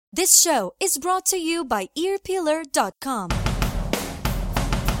This show is brought to you by earpillar.com.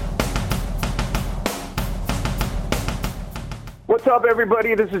 What's up,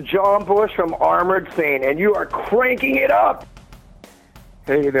 everybody? This is John Bush from Armored Saint, and you are cranking it up.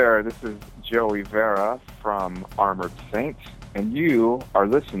 Hey there, this is Joey Vera from Armored Saint, and you are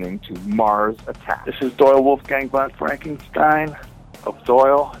listening to Mars Attacks. This is Doyle Wolfgang von Frankenstein of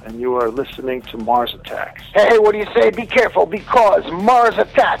Doyle, and you are listening to Mars Attacks. Hey, what do you say? Be careful, because Mars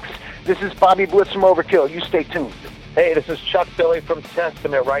Attacks. This is Bobby Blitz from Overkill. You stay tuned. Hey, this is Chuck Billy from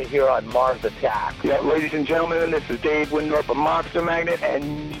Testament right here on Mars Attacks. Yeah, ladies and gentlemen, this is Dave Windorf of Monster Magnet,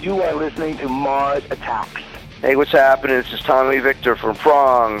 and you are listening to Mars Attacks. Hey, what's happening? This is Tommy Victor from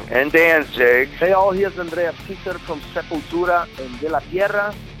Prong and Danzig. Hey all, here's Andrea Peter from Sepultura and De La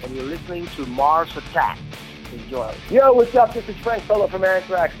Tierra, and you're listening to Mars Attacks. Enjoy. Yo, what's up? This is Frank Fellow from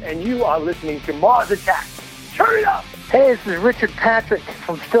Anthrax, and you are listening to Mars Attacks. Turn it up! Hey, this is Richard Patrick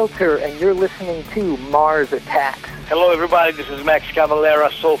from Filter, and you're listening to Mars Attacks. Hello, everybody. This is Max Cavalera,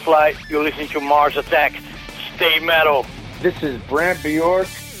 Soulfly. You're listening to Mars Attacks. Stay metal. This is Brant Bjork,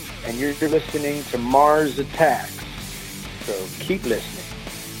 and you're listening to Mars Attacks. So keep listening.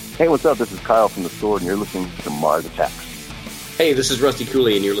 Hey, what's up? This is Kyle from The Sword, and you're listening to Mars Attacks. Hey, this is Rusty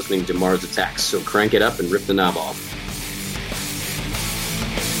Cooley, and you're listening to Mars Attacks. So crank it up and rip the knob off.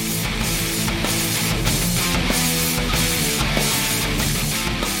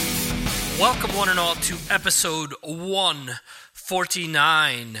 Welcome, one and all, to episode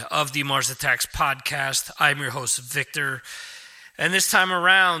 149 of the Mars Attacks podcast. I'm your host, Victor, and this time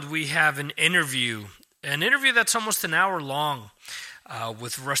around we have an interview that's almost an hour long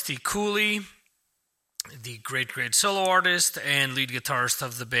with Rusty Cooley, the great solo artist and lead guitarist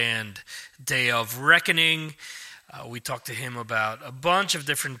of the band Day of Reckoning. We talked to him about a bunch of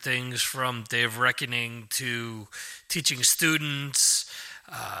different things, from Day of Reckoning to teaching students,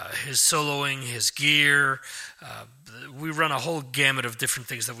 his soloing, his gear. We run a whole gamut of different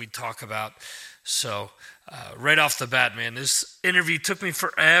things that we talk about. So right off the bat, man, this interview took me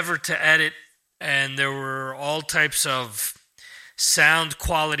forever to edit, and there were all types of sound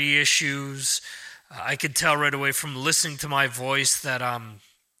quality issues. I could tell right away from listening to my voice that I'm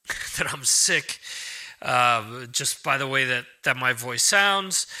sick, just by the way that my voice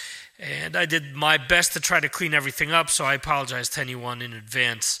sounds. And I did my best to try to clean everything up, so I apologize to anyone in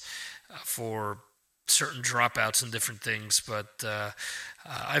advance for certain dropouts and different things. But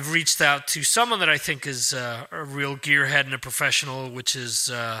I've reached out to someone that I think is a real gearhead and a professional, which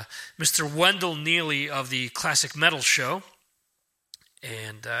is Mr. Wendell Neely of the Classic Metal Show.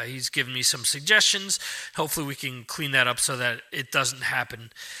 And he's given me some suggestions. Hopefully we can clean that up so that it doesn't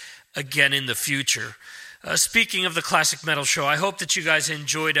happen again in the future. Speaking of the Classic Metal Show, I hope that you guys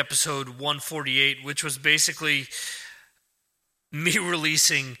enjoyed episode 148, which was basically me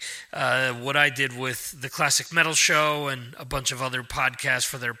releasing what I did with the Classic Metal Show and a bunch of other podcasts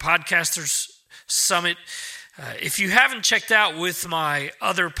for their Podcasters Summit. If you haven't checked out with my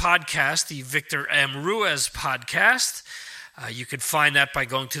other podcast, the Victor M. Ruiz podcast, you can find that by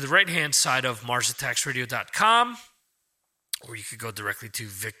going to the right-hand side of MarsAttacksRadio.com, or you could go directly to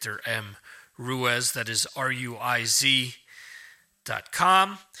Victor M. Ruiz, that is RUIZ.com,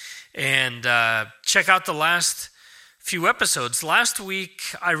 and check out the last few episodes. Last week,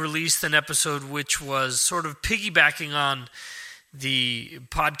 I released an episode which was sort of piggybacking on the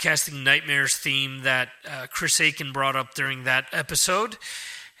Podcasting Nightmares theme that Chris Aiken brought up during that episode.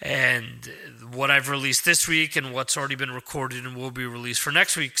 And what I've released this week and what's already been recorded and will be released for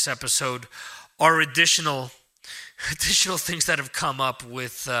next week's episode are additional things that have come up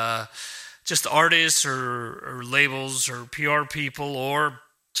with just artists or labels or PR people or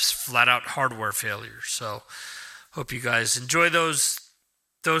just flat out hardware failures. So hope you guys enjoy those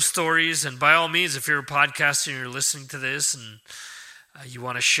stories. And by all means, if you're a podcaster and you're listening to this and you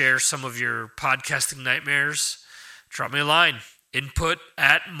want to share some of your podcasting nightmares, drop me a line.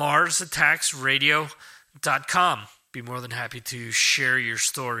 input@MarsAttacksRadio.com. Be more than happy to share your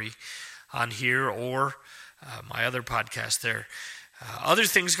story on here or my other podcast there. Other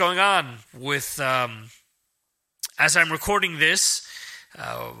things going on with, as I'm recording this,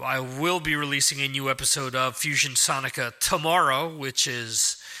 I will be releasing a new episode of Fusion Sonica tomorrow, which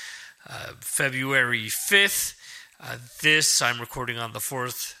is February 5th. This I'm recording on the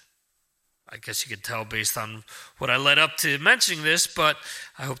 4th. I guess you could tell based on what I led up to mentioning this, but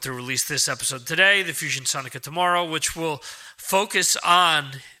I hope to release this episode today, the Fusion Sonica tomorrow, which will focus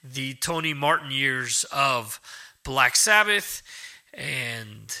on the Tony Martin years of Black Sabbath.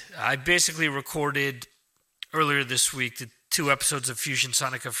 And I basically recorded earlier this week 2 episodes of Fusion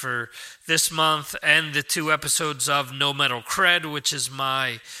Sonica for this month, and the 2 episodes of No Metal Cred, which is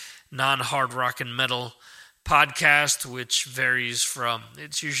my non-hard rock and metal podcast, which varies from,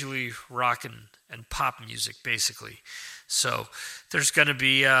 it's usually rock and pop music, basically. So there's going to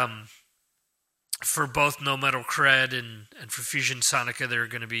be, for both No Metal Cred and for Fusion Sonica, there are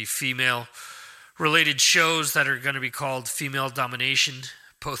going to be female-related shows that are going to be called Female Domination,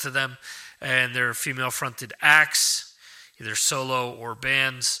 both of them, and they're female-fronted acts, either solo or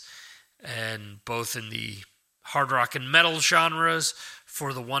bands, and both in the hard rock and metal genres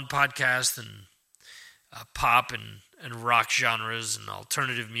for the one podcast, and pop and rock genres and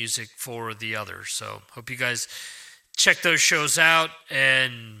alternative music for the other. So hope you guys check those shows out,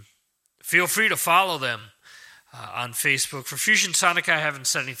 and feel free to follow them on Facebook. For Fusion Sonica, I haven't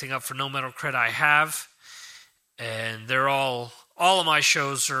set anything up. For No Metal Cred, I have, and they're all of my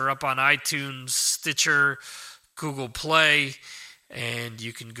shows are up on iTunes, Stitcher, Google Play, and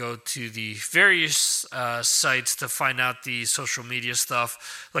you can go to the various sites to find out the social media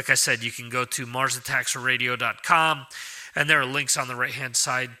stuff. Like I said, you can go to MarsAttacksRadio.com, and there are links on the right-hand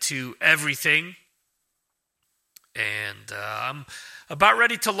side to everything. And I'm about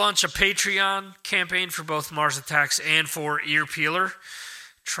ready to launch a Patreon campaign for both Mars Attacks and for Ear Peeler.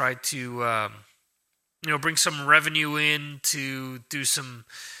 Try to bring some revenue in to do some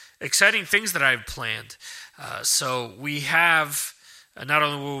exciting things that I've planned. So we have, not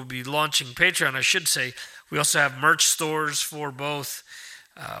only will we be launching Patreon, I should say, we also have merch stores for both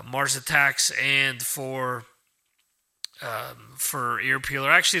Mars Attacks and for Ear Peeler.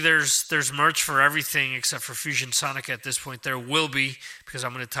 Actually, there's merch for everything except for Fusion Sonica at this point. There will be, because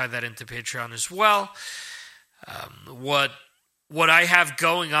I'm going to tie that into Patreon as well. What I have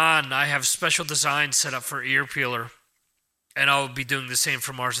going on, I have special designs set up for Ear Peeler, and I'll be doing the same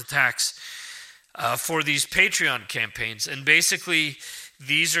for Mars Attacks for these Patreon campaigns. And basically,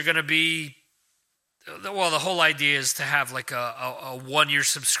 these are going to be, well, the whole idea is to have like a 1-year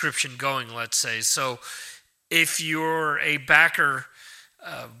subscription going, let's say. So if you're a backer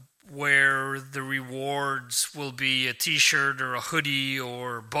where the rewards will be a t-shirt or a hoodie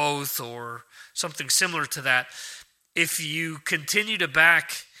or both or something similar to that, if you continue to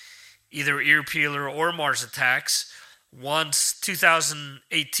back either Ear Peeler or Mars Attacks, once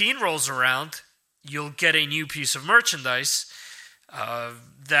 2018 rolls around, you'll get a new piece of merchandise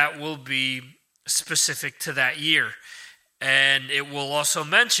that will be specific to that year. And it will also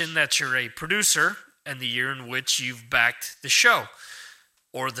mention that you're a producer and the year in which you've backed the show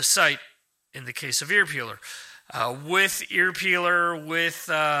or the site in the case of Ear Peeler. With Ear Peeler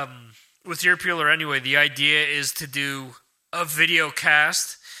anyway, the idea is to do a video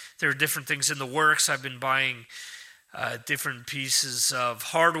cast. There are different things in the works. I've been buying different pieces of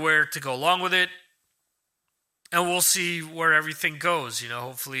hardware to go along with it, and we'll see where everything goes.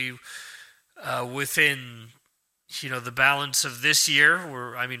 Hopefully within the balance of this year.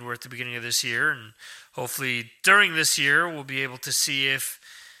 We're at the beginning of this year, and hopefully during this year we'll be able to see if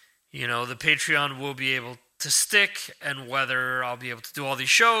the Patreon will be able to stick, and whether I'll be able to do all these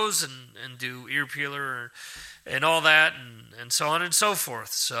shows and do Ear Peeler and all that, and so on and so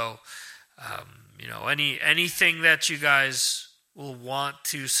forth. So anything that you guys will want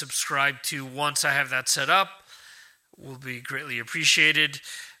to subscribe to once I have that set up will be greatly appreciated.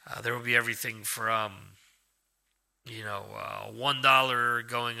 There will be everything from $1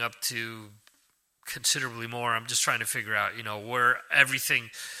 going up to considerably more. I'm just trying to figure out where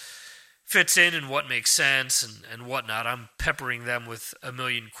everything fits in and what makes sense and whatnot. I'm peppering them with a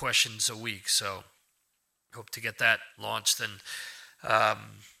million questions a week, so hope to get that launched, and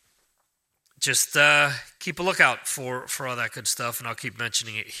just keep a lookout for all that good stuff, and I'll keep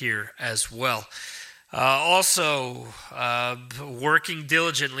mentioning it here as well. Also, working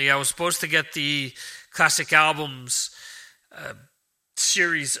diligently. I was supposed to get the classic albums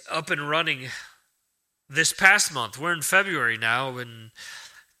series up and running this past month. We're in February now, and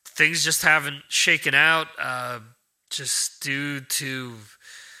things just haven't shaken out, just due to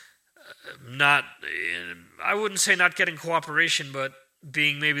I wouldn't say not getting cooperation, but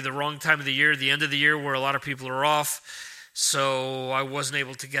being maybe the wrong time of the year, the end of the year where a lot of people are off. So I wasn't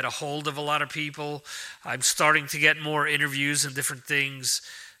able to get a hold of a lot of people. I'm starting to get more interviews and different things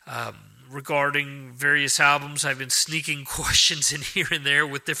regarding various albums. I've been sneaking questions in here and there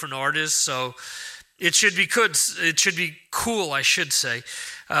with different artists, so it should be good. It should be cool, I should say.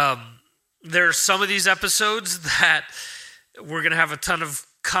 There are some of these episodes that we're going to have a ton of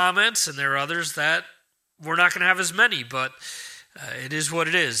comments, and there are others that we're not going to have as many, but it is what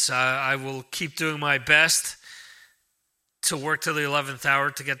it is. I will keep doing my best to work till the 11th hour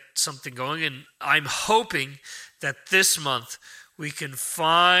to get something going, and I'm hoping that this month we can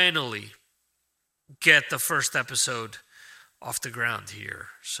finally get the first episode off the ground here.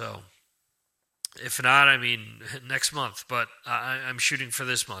 So if not, I mean next month, but I'm shooting for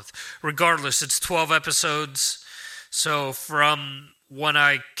this month. Regardless, it's 12 episodes, so from when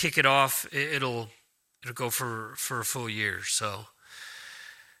I kick it off, it'll go for a full year. So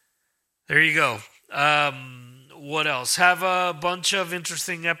there you go. What else? Have a bunch of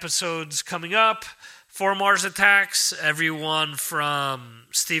interesting episodes coming up for Mars Attacks. Everyone from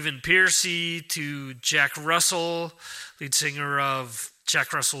Stephen Piercy to Jack Russell, lead singer of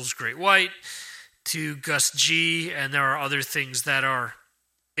Jack Russell's Great White, to Gus G, and there are other things that are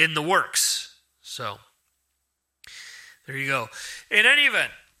in the works. So there you go. In any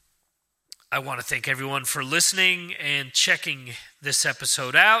event, I want to thank everyone for listening and checking this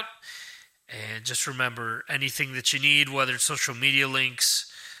episode out. And just remember, anything that you need, whether it's social media links,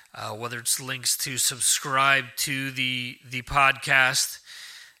 whether it's links to subscribe to the podcast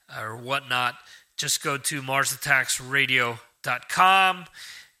or whatnot, just go to MarsAttacksRadio.com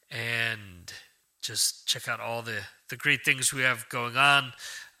and just check out all the great things we have going on.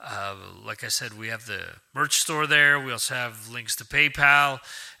 Like I said, we have the merch store there. We also have links to PayPal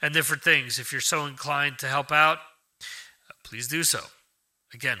and different things. If you're so inclined to help out, please do so.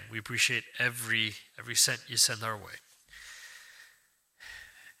 Again, we appreciate every cent you send our way.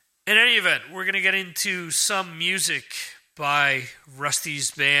 In any event, we're going to get into some music by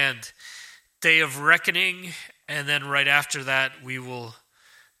Rusty's band, Day of Reckoning, and then right after that, we will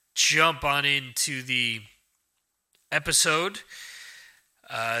jump on into the episode.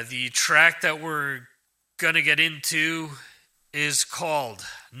 The track that we're going to get into is called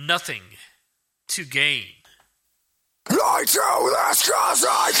Nothing to Gain. Lie to this cause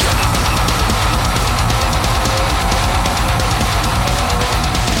I can.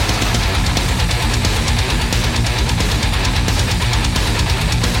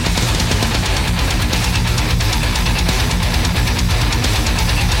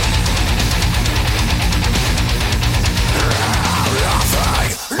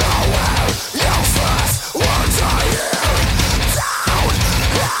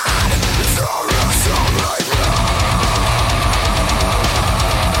 Down and the rest of my blood.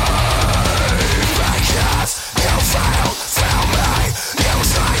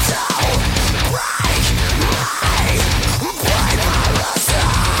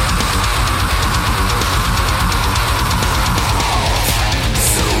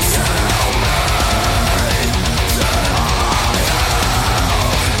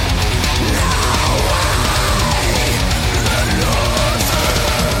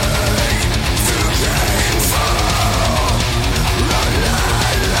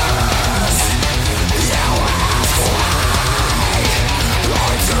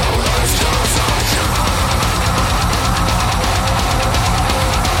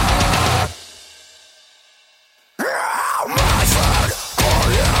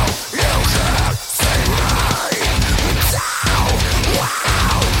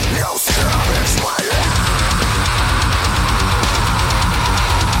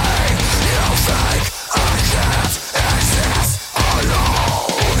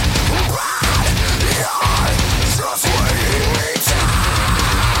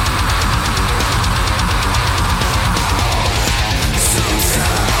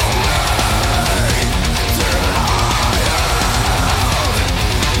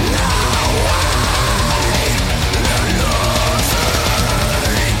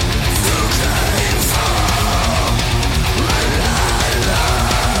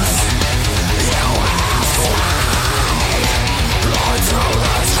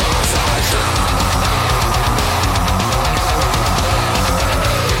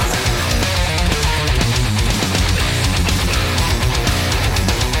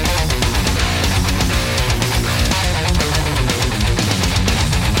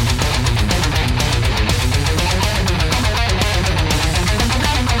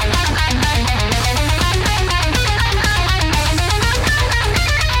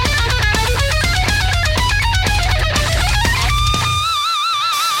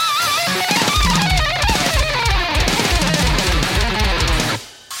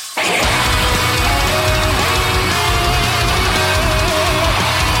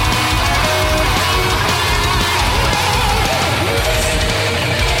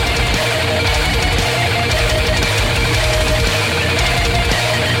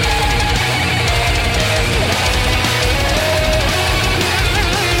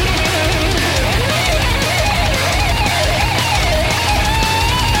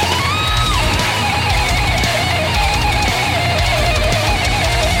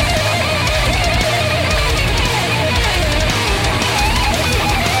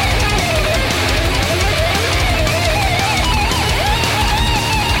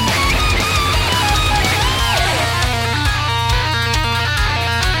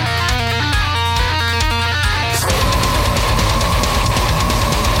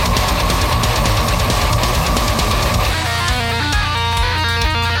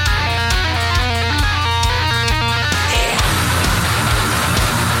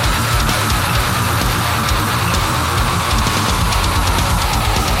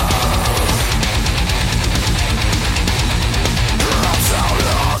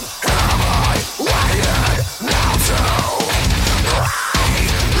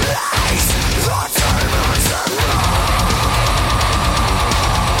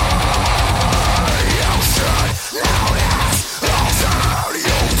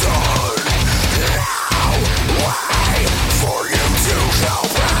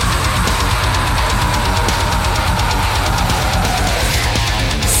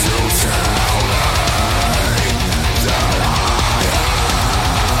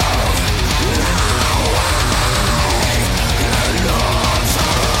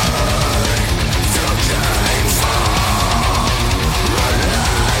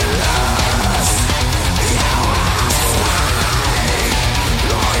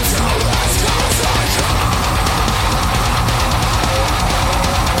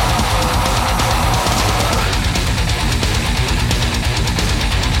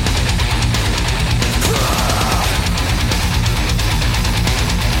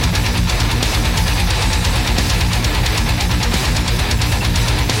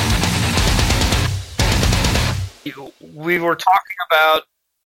 we were talking about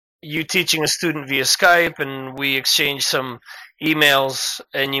you teaching a student via Skype, and we exchanged some emails,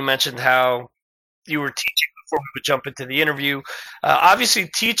 and you mentioned how you were teaching before we would jump into the interview. Obviously,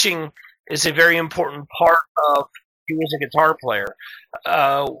 teaching is a very important part of you as a guitar player.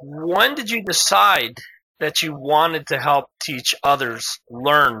 When did you decide that you wanted to help teach others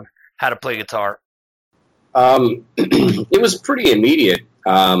learn how to play guitar? It was pretty immediate.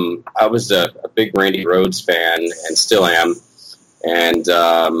 I was a big Randy Rhoads fan and still am. And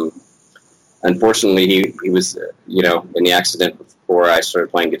unfortunately, he was, in the accident before I started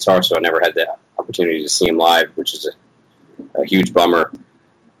playing guitar, so I never had the opportunity to see him live, which is a huge bummer.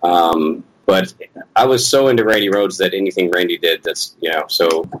 But I was so into Randy Rhoads that anything Randy did, I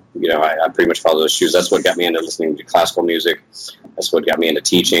pretty much followed those shoes. That's what got me into listening to classical music. That's what got me into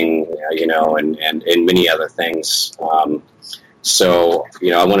teaching, and many other things. So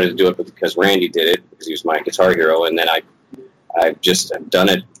I wanted to do it because Randy did it, because he was my guitar hero. And then I've just done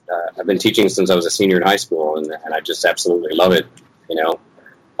it. I've been teaching since I was a senior in high school, and I just absolutely love it.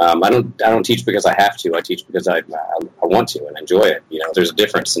 I don't teach because I have to. I teach because I want to and enjoy it. There's a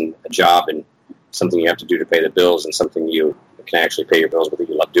difference in a job and something you have to do to pay the bills, and something you can actually pay your bills with that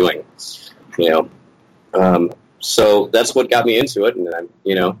you love doing. So that's what got me into it, and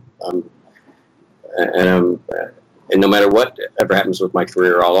no matter what ever happens with my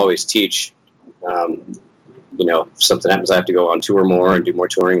career, I'll always teach. If something happens, I have to go on tour more and do more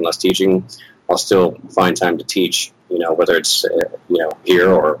touring, less teaching, I'll still find time to teach, whether it's,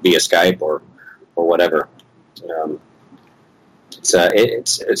 here or via Skype or whatever. It's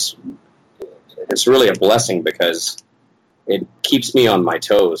really a blessing because it keeps me on my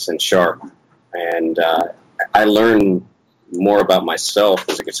toes and sharp. And I learn more about myself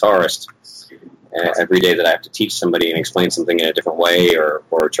as a guitarist every day that I have to teach somebody and explain something in a different way or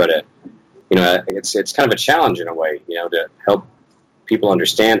try to, it's kind of a challenge in a way, to help people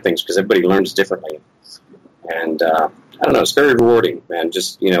understand things because everybody learns differently. And I don't know, it's very rewarding, man.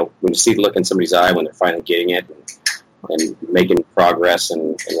 Just, when you see the look in somebody's eye when they're finally getting it and making progress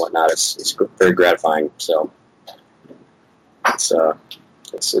and whatnot, it's very gratifying. So it's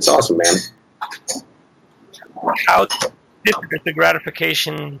awesome, man. How different is the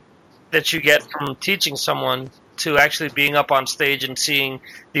gratification that you get from teaching someone to actually being up on stage and seeing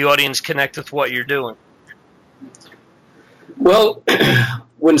the audience connect with what you're doing? Well,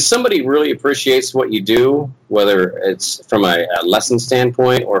 when somebody really appreciates what you do, whether it's from a lesson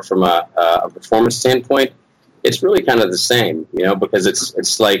standpoint or from a performance standpoint, it's really kind of the same, because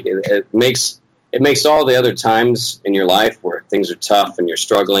it's like it makes all the other times in your life where things are tough and you're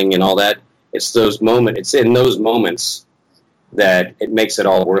struggling and all that. It's in those moments that it makes it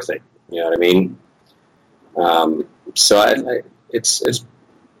all worth it. You know what I mean?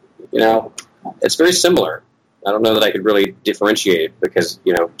 It's very similar. I don't know that I could really differentiate it because,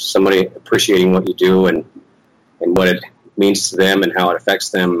 somebody appreciating what you do and what it means to them and how it affects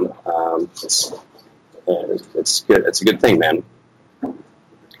them, it's good. It's a good thing, man.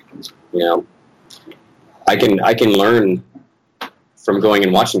 I can learn from going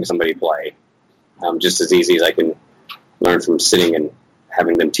and watching somebody play just as easy as I can learn from sitting and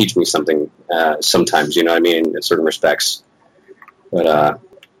having them teach me something sometimes, in certain respects. But I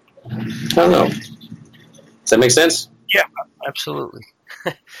don't know. Does that make sense? Yeah, absolutely.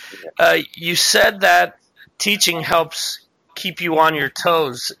 You said that teaching helps keep you on your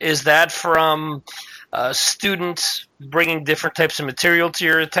toes. Is that from students bringing different types of material to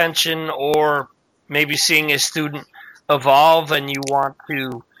your attention, or maybe seeing a student evolve and you want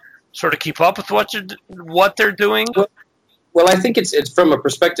to sort of keep up with what they're doing? Well, I think it's from a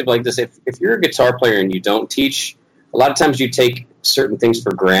perspective like this. If you're a guitar player and you don't teach, a lot of times you take certain things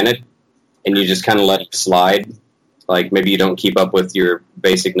for granted and you just kind of let it slide. Like maybe you don't keep up with your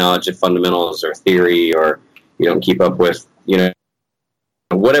basic knowledge of fundamentals or theory, or you don't keep up with,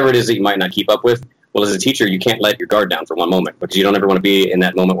 whatever it is that you might not keep up with. Well, as a teacher, you can't let your guard down for one moment because you don't ever want to be in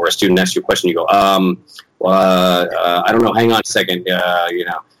that moment where a student asks you a question. You go, I don't know. Hang on a second. You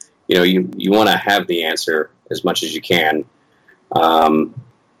want to have the answer as much as you can. And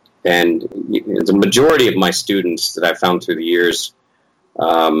the majority of my students that I've found through the years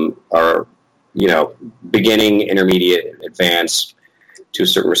are, beginning, intermediate, advanced to a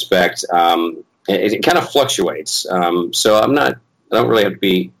certain respect. It kind of fluctuates. So I don't really have to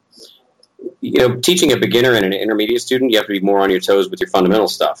be, teaching a beginner and an intermediate student, you have to be more on your toes with your fundamental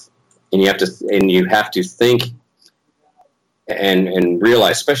stuff. And you have to think and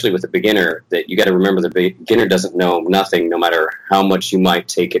realize, especially with a beginner, that you got to remember the beginner doesn't know nothing, no matter how much you might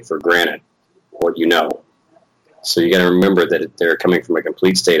take it for granted, what you know. So you got to remember that they're coming from a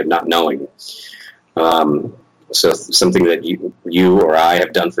complete state of not knowing. So something that you or I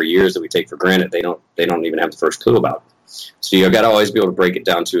have done for years that we take for granted, they don't even have the first clue about. So you got to always be able to break it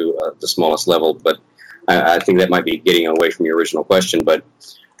down to the smallest level. But I think that might be getting away from your original question. But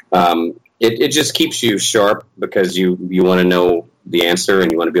it just keeps you sharp because you want to know the answer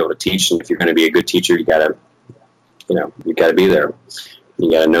and you want to be able to teach. And if you're going to be a good teacher, you got to be there. You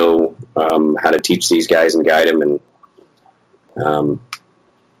got to know how to teach these guys and guide them, and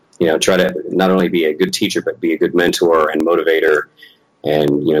try to not only be a good teacher but be a good mentor and motivator,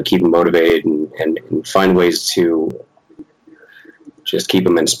 and keep them motivated and find ways to just keep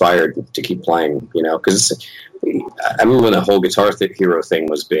them inspired to keep playing. Because I remember when the whole Guitar Hero thing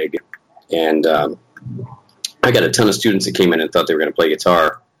was big, and I got a ton of students that came in and thought they were going to play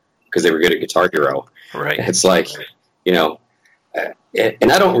guitar because they were good at Guitar Hero. Right. It's like, and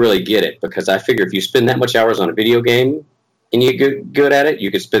I don't really get it, because I figure if you spend that much hours on a video game and you get good at it,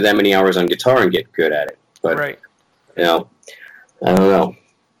 you could spend that many hours on guitar and get good at it. But, right. I don't know.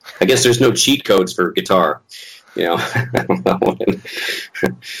 I guess there's no cheat codes for guitar, I don't know.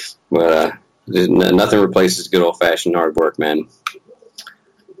 But nothing replaces good old-fashioned hard work, man.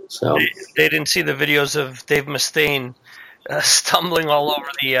 So they didn't see the videos of Dave Mustaine stumbling all over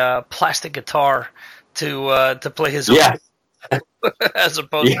the plastic guitar to play his own, as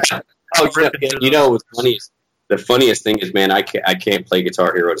opposed to the funniest thing is, man, I can't play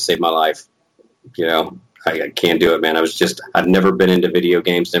Guitar Hero to save my life. I can't do it, man. I've never been into video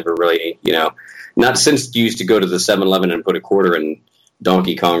games, never really, not since you used to go to the 7-Eleven and put a quarter in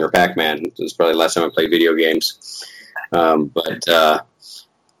Donkey Kong or Pac-Man. It was probably the last time I played video games. I'm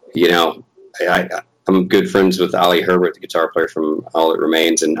good friends with Ollie Herbert, the guitar player from All That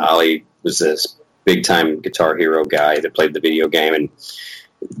Remains, and Ollie was this big-time Guitar Hero guy that played the video game, and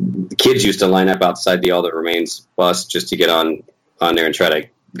the kids used to line up outside the All That Remains bus just to get on there and try to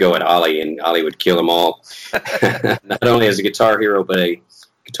go at Ollie, and Ollie would kill them all. Not only as a Guitar Hero, but a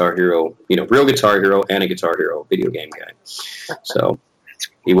Guitar Hero, real Guitar Hero and a Guitar Hero video game guy. So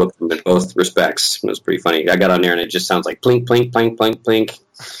he whooped them in both respects. It was pretty funny. I got on there and it just sounds like plink, plink, plink, plink, plink.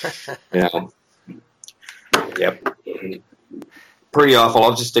 Yep. Pretty awful.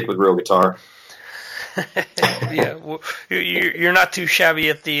 I'll just stick with real guitar. Yeah, well, you're not too shabby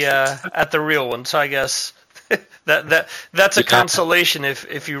at the real one, so I guess that's a consolation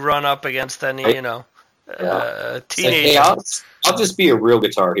if you run up against any teenager. Hey, I'll just be a real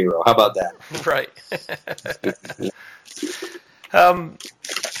Guitar Hero. How about that? Right.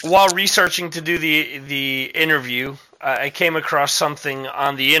 While researching to do the interview, I came across something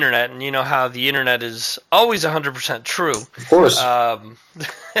on the internet, and you know how the internet is always 100% true. Of course.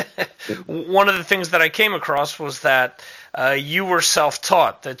 One of the things that I came across was that you were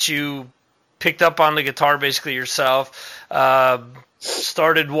self-taught, that you picked up on the guitar basically yourself,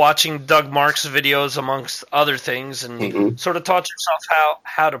 started watching Doug Marks' videos amongst other things, and sort of taught yourself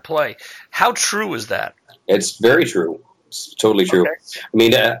how to play. How true is that? It's very true. It's totally true. Okay. I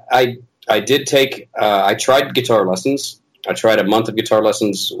mean, I did take, I tried guitar lessons. I tried a month of guitar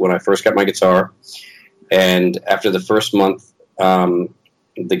lessons when I first got my guitar. And after the first month,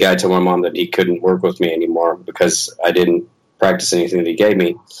 the guy told my mom that he couldn't work with me anymore because I didn't practice anything that he gave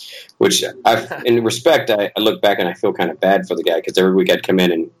me. Which, in respect, I look back and I feel kind of bad for the guy, because every week I'd come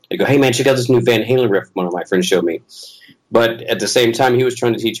in and I'd go, hey man, check out this new Van Halen riff one of my friends showed me. But at the same time, he was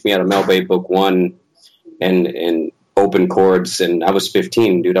trying to teach me how to Melbay Book 1 and open chords, and I was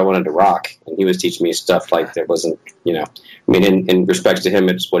 15, dude. I wanted to rock, and he was teaching me stuff like that wasn't, I mean, in respect to him,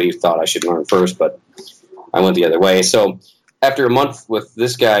 it's what he thought I should learn first, but I went the other way. So after a month with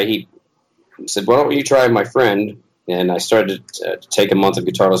this guy, he said, why don't you try my friend? And I started to take a month of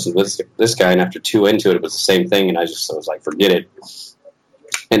guitar lessons with this guy, and after 2 into it was the same thing, and I was like, forget it.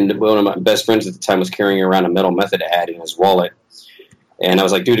 And one of my best friends at the time was carrying around a Metal Method ad in his wallet. And I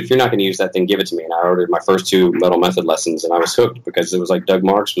was like, dude, if you're not going to use that thing, give it to me. And I ordered my first 2 Metal Method lessons, and I was hooked, because it was like Doug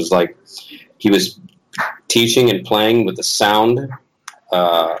Marks was like, he was teaching and playing with the sound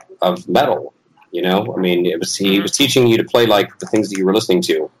of metal, I mean, he was teaching you to play like the things that you were listening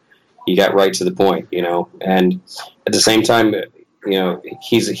to. He got right to the point, and at the same time,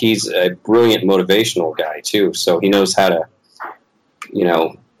 he's a brilliant motivational guy too. So he knows how to,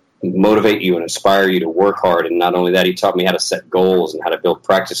 motivate you and inspire you to work hard. And not only that, he taught me how to set goals and how to build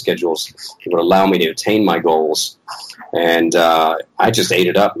practice schedules that would allow me to attain my goals. And I just ate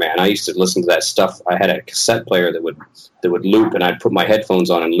it up, man. I used to listen to that stuff. I had a cassette player that would loop, and I'd put my headphones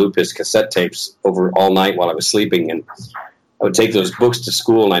on and loop his cassette tapes over all night while I was sleeping. And I would take those books to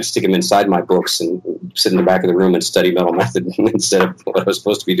school, and I'd stick them inside my books and sit in the back of the room and study Metal Method instead of what I was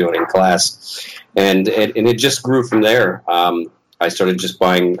supposed to be doing in class. And it just grew from there. I started just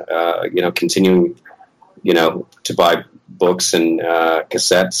buying, continuing to buy books and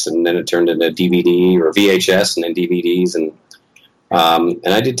cassettes, and then it turned into DVD or VHS, and then DVDs, and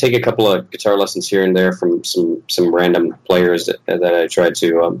I did take a couple of guitar lessons here and there from some random players that I tried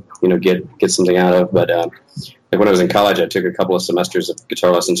to get something out of. But like when I was in college, I took a couple of semesters of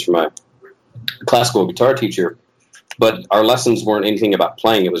guitar lessons from a classical guitar teacher. But our lessons weren't anything about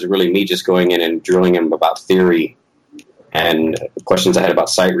playing. It was really me just going in and drilling him about theory and questions I had about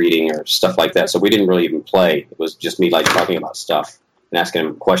sight reading or stuff like that. So we didn't really even play. It was just me like talking about stuff and asking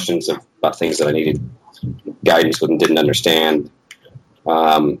him questions about things that I needed guidance with and didn't understand.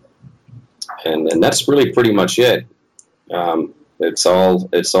 And that's really pretty much it. It's all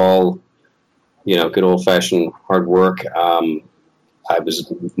good old fashioned hard work. I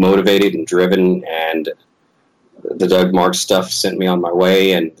was motivated and driven, and the Doug Marks stuff sent me on my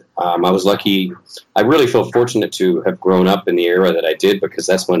way, and I was lucky. I really feel fortunate to have grown up in the era that I did, because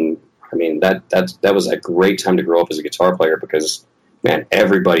that's when, that was a great time to grow up as a guitar player, because, man,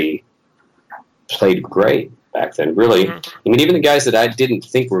 everybody played great back then, really. Even the guys that I didn't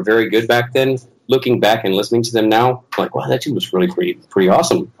think were very good back then, looking back and listening to them now, I'm like, wow, that dude was really pretty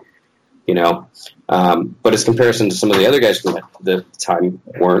awesome, But as comparison to some of the other guys from the time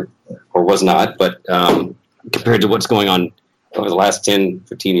weren't, or was not, but compared to what's going on over the last 10,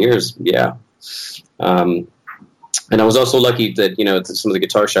 15 years, yeah. And I was also lucky that, at some of the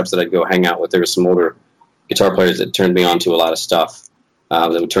guitar shops that I'd go hang out with, there were some older guitar players that turned me on to a lot of stuff. That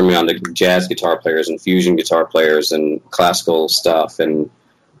would turn me on to jazz guitar players and fusion guitar players and classical stuff. And,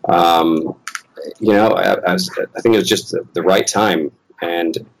 I think it was just the right time.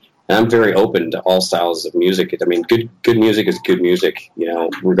 And I'm very open to all styles of music. Good music is good music,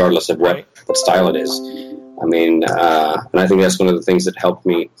 regardless of what style it is. And I think that's one of the things that helped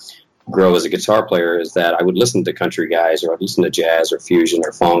me grow as a guitar player, is that I would listen to country guys, or I'd listen to jazz or fusion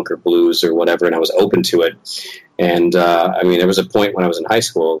or funk or blues or whatever, and I was open to it. And, there was a point when I was in high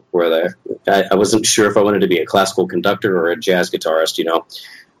school where I wasn't sure if I wanted to be a classical conductor or a jazz guitarist,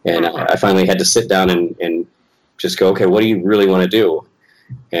 And I finally had to sit down and just go, okay, what do you really want to do?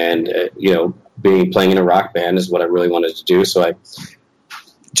 And, playing in a rock band is what I really wanted to do. So I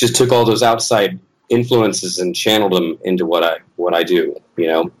just took all those outside influences and channeled them into what I do.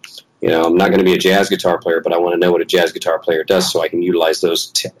 I'm not going to be a jazz guitar player, but I want to know what a jazz guitar player does, so I can utilize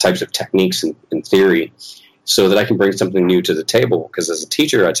those types of techniques and theory, so that I can bring something new to the table. Because as a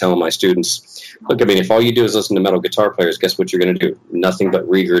teacher, I tell my students, look, if all you do is listen to metal guitar players, guess what you're going to do? Nothing but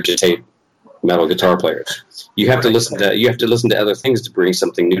regurgitate metal guitar players. You have to listen to other things to bring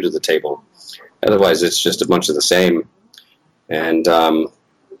something new to the table. Otherwise, it's just a bunch of the same. And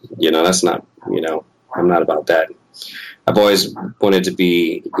that's not. I'm not about that. I've always wanted to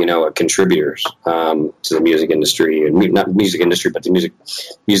be, a contributor to the music industry, and not music industry, but the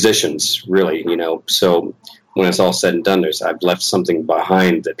musicians, really. So when it's all said and done, I've left something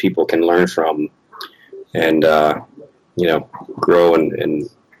behind that people can learn from, and grow and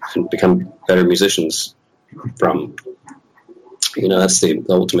become better musicians from. That's the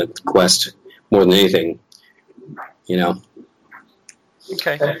ultimate quest, more than anything.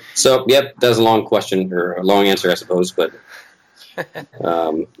 Okay. So, yep, that's a long question, or a long answer, I suppose, but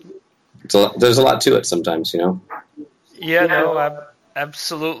there's a lot to it sometimes, Yeah, no,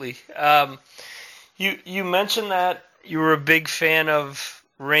 absolutely. You mentioned that you were a big fan of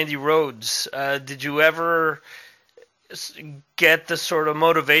Randy Rhoads. Did you ever get the sort of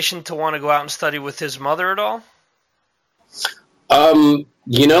motivation to want to go out and study with his mother at all?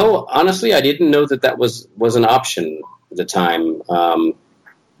 Honestly, I didn't know that was an option at the time.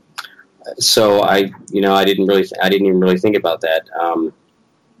 So I didn't even really think about that.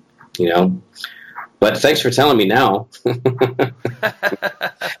 But thanks for telling me now.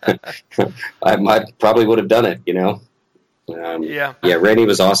 I probably would have done it, Yeah. Yeah, Randy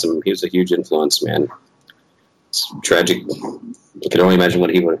was awesome. He was a huge influence, man. It's tragic. I can only imagine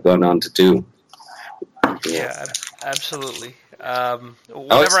what he would have gone on to do. Yeah, absolutely.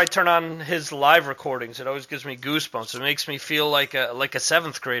 Whenever I turn on his live recordings, it always gives me goosebumps. It makes me feel like a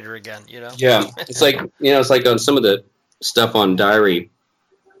seventh grader again, Yeah, it's like on some of the stuff on Diary,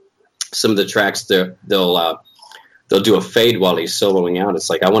 some of the tracks they'll do a fade while he's soloing out. It's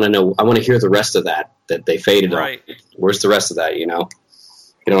like I want to hear the rest of that they faded on. Where's the rest of that? You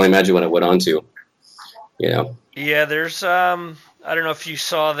can only imagine what it went on to. Yeah, there's I don't know if you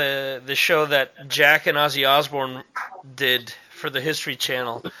saw the show that Jack and Ozzy Osbourne did for the History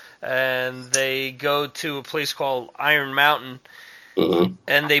Channel, and they go to a place called Iron Mountain,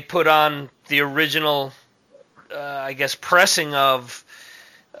 and they put on the original, pressing of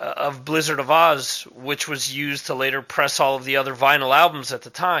of Blizzard of Oz, which was used to later press all of the other vinyl albums at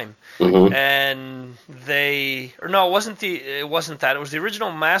the time. Mm-hmm. And it wasn't that. It was the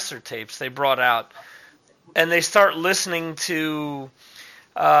original master tapes they brought out. And they start listening to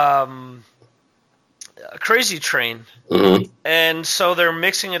Crazy Train. Mm-hmm. And so they're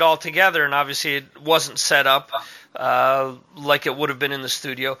mixing it all together, and obviously it wasn't set up like it would have been in the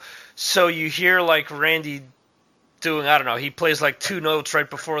studio. So you hear like Randy doing, I don't know, he plays like 2 notes right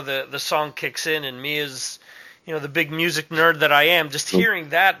before the song kicks in, and me as, the big music nerd that I am, just hearing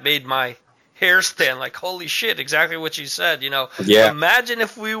that made my hair stand like, holy shit, exactly what you said, Yeah. Imagine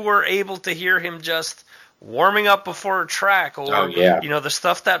if we were able to hear him just warming up before a track, or, the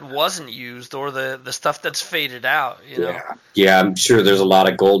stuff that wasn't used, or the stuff that's faded out, Yeah, I'm sure there's a lot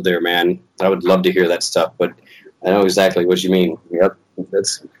of gold there, man. I would love to hear that stuff, but I know exactly what you mean. Yep,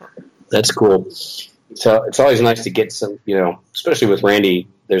 that's cool. So it's always nice to get some, especially with Randy,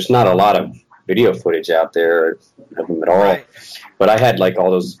 there's not a lot of video footage out there of him at all. Right. But I had like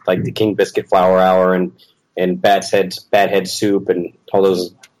all those, like the King Biscuit Flower Hour and Bad Head Soup and all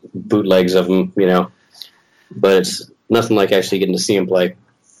those bootlegs of him, But it's nothing like actually getting to see him play.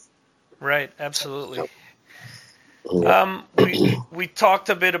 Right, absolutely. Yeah. We talked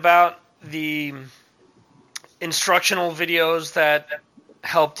a bit about the instructional videos that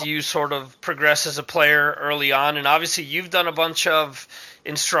helped you sort of progress as a player early on, and obviously you've done a bunch of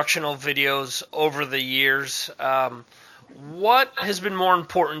instructional videos over the years. What has been more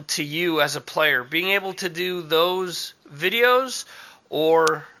important to you as a player, being able to do those videos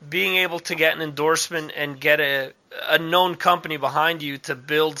or being able to get an endorsement and get a known company behind you to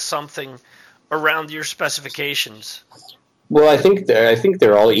build something around your specifications? Well, I think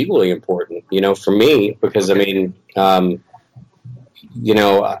they're all equally important, for me, because I've,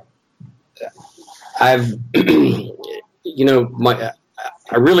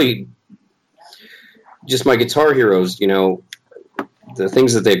 I really, just my guitar heroes, the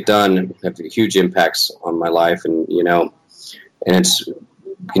things that they've done have huge impacts on my life, and it's,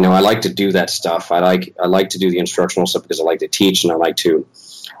 I like to do that stuff. I like to do the instructional stuff because I like to teach, and I like to,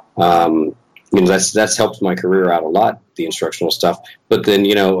 that's helped my career out a lot, the instructional stuff. But then,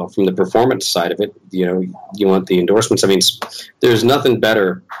 from the performance side of it, you want the endorsements. I mean, there's nothing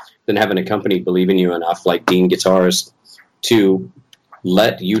better than having a company believe in you enough, like Dean Guitars, to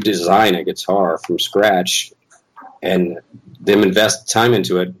let you design a guitar from scratch and them invest time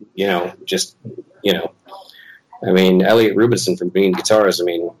into it, Elliot Rubinson from Dean Guitars,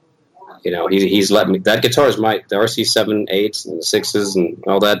 he's let me, that guitar is the RC7 8s and the 6s and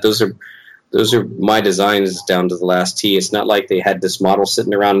all that. Those are my designs down to the last T. It's not like they had this model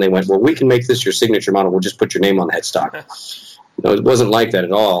sitting around and they went, well, we can make this your signature model. We'll just put your name on the headstock. It wasn't like that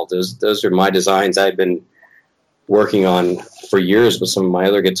at all. Those are my designs I've been working on for years with some of my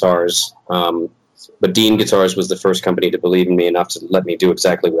other guitars. But Dean Guitars was the first company to believe in me enough to let me do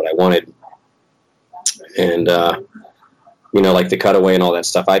exactly what I wanted. And, like the cutaway and all that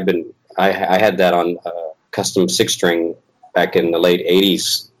stuff, I had that on custom 6-string back in the late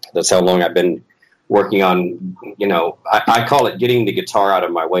 80s. That's how long I've been working on, I call it getting the guitar out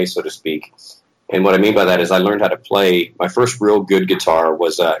of my way, so to speak. And what I mean by that is I learned how to play. My first real good guitar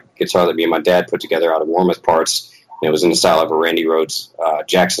was a guitar that me and my dad put together out of Warmoth parts. And it was in the style of a Randy Rhoads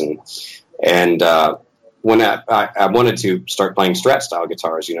Jackson. And when I wanted to start playing Strat style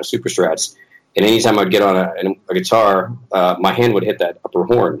guitars, super Strats, and anytime I'd get on a guitar, my hand would hit that upper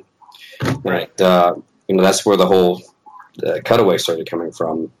horn. Right. And, that's where the whole cutaway started coming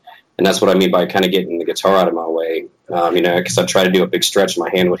from. And that's what I mean by kind of getting the guitar out of my way. Because I'd try to do a big stretch,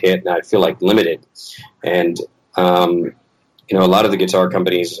 my hand would hit, and I'd feel like limited. And, a lot of the guitar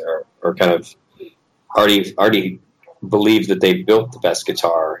companies are kind of already believe that they built the best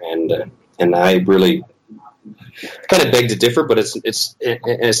guitar. And I really kind of beg to differ, but it's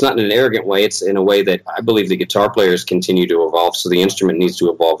not in an arrogant way. It's in a way that I believe the guitar players continue to evolve, so the instrument needs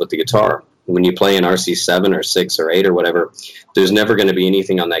to evolve with the guitar. When you play an RC7 or 6 or 8 or whatever, there's never going to be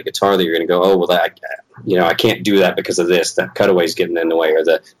anything on that guitar that you're going to go, oh, well, I can't do that because of this. The cutaway's getting in the way, or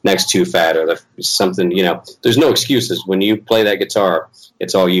the neck's too fat, or something. There's no excuses. When you play that guitar,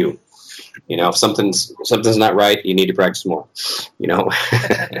 it's all you. If something's not right, you need to practice more. You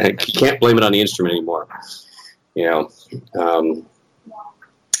can't blame it on the instrument anymore.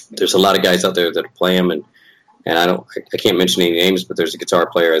 There's a lot of guys out there that play them, and I can't mention any names, but there's a guitar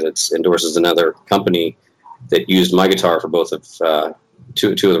player that endorses another company that used my guitar for both of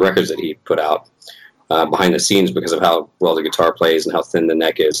two of the records that he put out behind the scenes because of how well the guitar plays and how thin the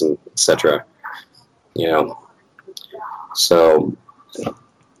neck is, and etc. So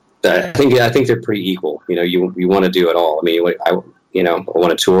I think they're pretty equal. You want to do it all. I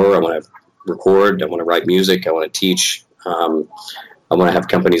want to tour, I want to record, I want to write music, I want to teach. I want to have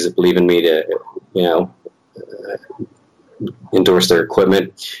companies that believe in me to, endorse their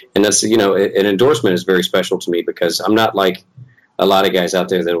equipment. And that's, an endorsement is very special to me because I'm not like a lot of guys out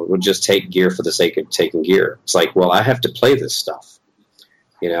there that would just take gear for the sake of taking gear. It's like, well, I have to play this stuff,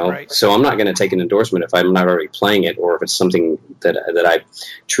 Right. So I'm not going to take an endorsement if I'm not already playing it, or if it's something that I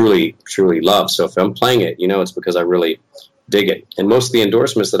truly, truly love. So if I'm playing it, it's because I really dig it. And most of the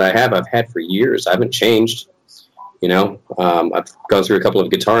endorsements that I've had for years. I haven't changed. I've gone through a couple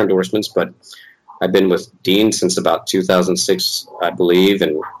of guitar endorsements, but I've been with Dean since about 2006, I believe,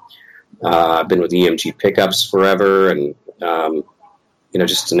 and I've been with EMG Pickups forever, and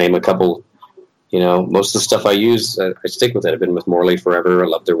just to name a couple. Most of the stuff I use, I stick with it. I've been with Morley forever. I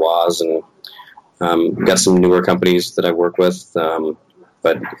love their wahs, and got some newer companies that I work with,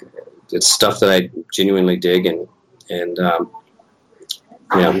 but it's stuff that I genuinely dig, and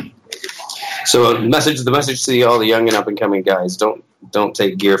So the message to all the young and up and coming guys: don't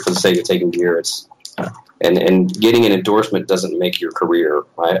take gear for the sake of taking gear. It's and getting an endorsement doesn't make your career.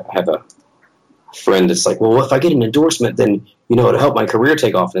 I have a friend that's like, well, if I get an endorsement, then it'll help my career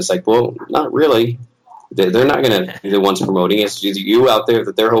take off. And it's like, well, not really. They're not going to be the ones promoting it. It's you out there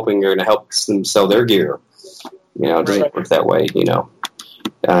that they're hoping you're going to help them sell their gear. It doesn't work that way.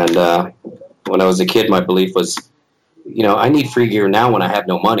 And when I was a kid, my belief was, I need free gear now when I have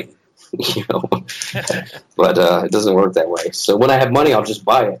no money. But it doesn't work that way. So when I have money, I'll just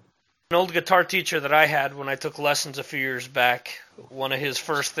buy it. An old guitar teacher that I had when I took lessons a few years back, one of his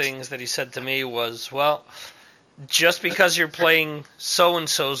first things that he said to me was, well, just because you're playing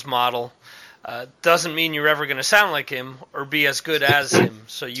so-and-so's model doesn't mean you're ever going to sound like him or be as good as him.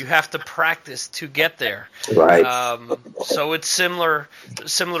 So you have to practice to get there. Right. So it's similar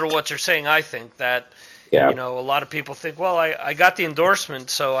to what you're saying, I think, that a lot of people think, well, I got the endorsement,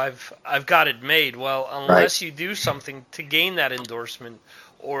 so I've got it made. Well, unless you do something to gain that endorsement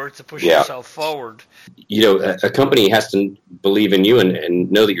or to push yourself forward. A company has to believe in you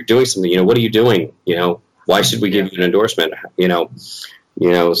and know that you're doing something. What are you doing? Why should we give you an endorsement?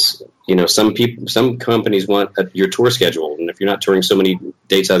 Some companies want your tour schedule, and if you're not touring so many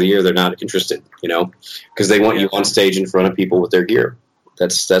dates out of the year, they're not interested. Because they want you on stage in front of people with their gear.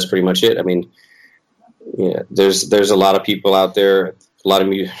 That's pretty much it. I mean, there's a lot of people out there. A lot of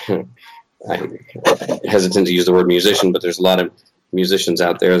I'm hesitant to use the word musician, but there's a lot of musicians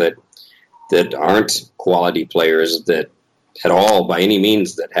out there that aren't quality players that at all by any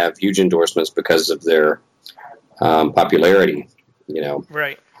means, that have huge endorsements because of their popularity.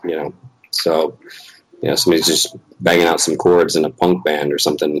 Right. So somebody's just banging out some chords in a punk band or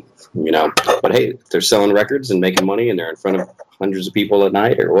something. But hey, they're selling records and making money, and they're in front of hundreds of people at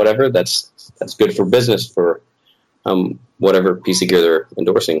night or whatever. That's good for business for whatever piece of gear they're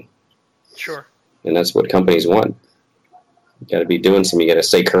endorsing. Sure. And that's what companies want. You got to be doing something. You got to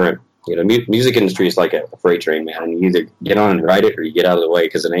stay current. Music industry is like a freight train, man. And you either get on and ride it, or you get out of the way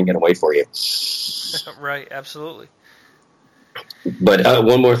because it ain't going to wait for you. Right. Absolutely. But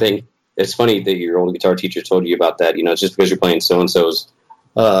one more thing. It's funny that your old guitar teacher told you about that. Just because you're playing so-and-so's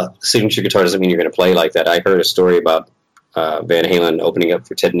signature guitar doesn't mean you're going to play like that. I heard a story about Van Halen opening up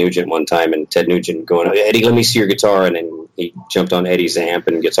for Ted Nugent one time, and Ted Nugent going, Eddie, let me see your guitar. And then he jumped on Eddie's amp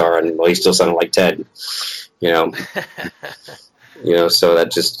and guitar, and he still sounded like Ted. So that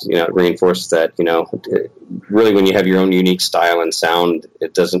just, reinforces that, really when you have your own unique style and sound,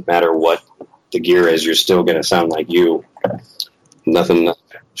 it doesn't matter what the gear is, you're still going to sound like you. Nothing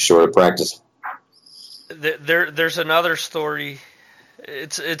short of practice. There's another story.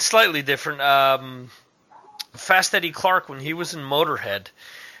 It's slightly different. Fast Eddie Clarke, when he was in Motorhead,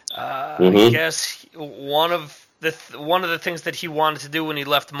 I guess one of the things that he wanted to do when he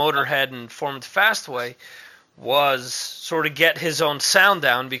left Motorhead and formed Fastway was sort of get his own sound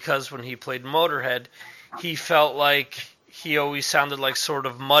down, because when he played Motorhead, he felt like he always sounded like sort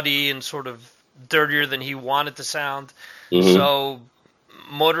of muddy and sort of dirtier than he wanted to sound. So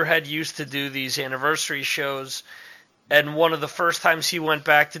Motorhead used to do these anniversary shows, and one of the first times he went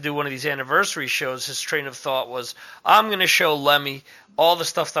back to do one of these anniversary shows, his train of thought was, I'm going to show Lemmy all the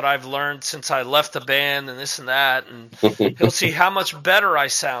stuff that I've learned since I left the band and this and that, and he'll see how much better I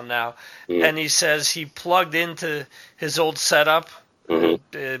sound now. And he says he plugged into his old setup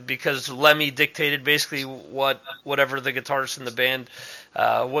because Lemmy dictated basically whatever the guitarists in the band,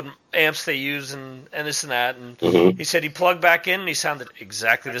 what amps they use and this and that. And he said he plugged back in and he sounded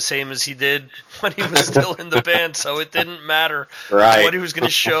exactly the same as he did when he was still in the band. So it didn't matter what he was going to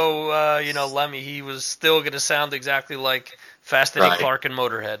show, Lemmy. He was still going to sound exactly like Fast Eddie Clarke and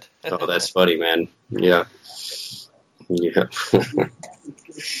Motorhead. Oh, that's funny, man. Yeah. Yeah.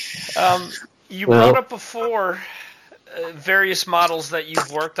 You brought up before various models that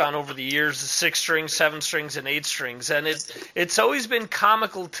you've worked on over the years, the 6 strings, 7 strings, and 8 strings, and it's always been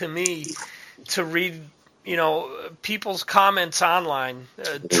comical to me to read, people's comments online,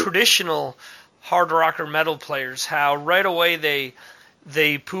 traditional hard rock or metal players, how right away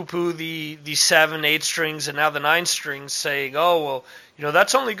they poo-poo the 7, 8 strings and now the 9 strings, saying, oh, well,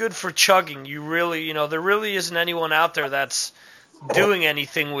 that's only good for chugging. You really, there really isn't anyone out there that's doing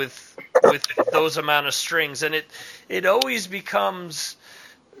anything with those amount of strings. And it always becomes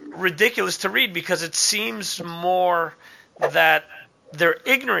ridiculous to read because it seems more that they're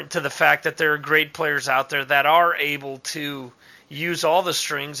ignorant to the fact that there are great players out there that are able to use all the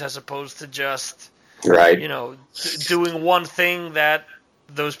strings as opposed to just, doing one thing that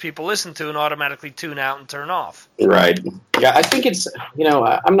those people listen to and automatically tune out and turn off. Right. Yeah, I think it's,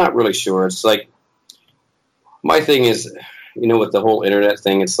 I'm not really sure. It's like, my thing is, with the whole internet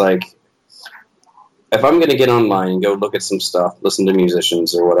thing, it's like, if I'm going to get online and go look at some stuff, listen to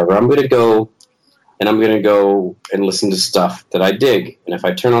musicians or whatever, I'm going to go and listen to stuff that I dig. And if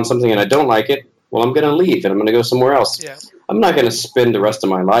I turn on something and I don't like it, well, I'm going to leave and I'm going to go somewhere else. Yeah. I'm not going to spend the rest of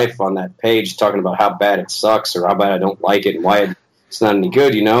my life on that page talking about how bad it sucks or how bad I don't like it and why it's not any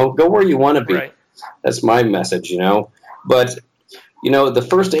good, Go where you want to be. Right. That's my message, But, the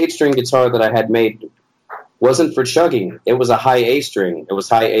first 8-string guitar that I had made wasn't for chugging. It was a high A string. It was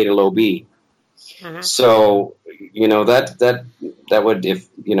high A to low B. Mm-hmm. So, that would, if,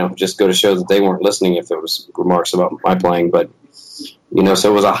 just go to show that they weren't listening if there was remarks about my playing. But, so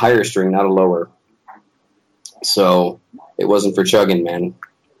it was a higher string, not a lower. So it wasn't for chugging, man.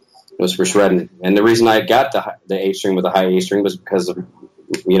 It was for shredding. And the reason I got the 8-string with a high A string was because of,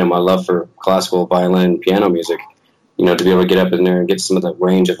 my love for classical violin and piano music. To be able to get up in there and get some of the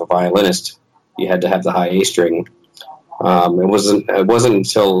range of a violinist, you had to have the high A string. It wasn't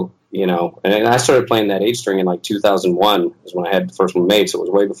until, and I started playing that 8-string in like 2001 is when I had the first one made, so it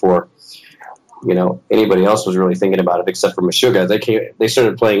was way before, anybody else was really thinking about it except for Meshuggah. They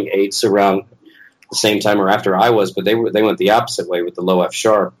started playing 8s around the same time or after I was, but they went the opposite way with the low F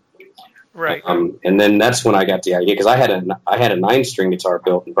sharp. Right. And then that's when I got the idea, because I had a 9-string guitar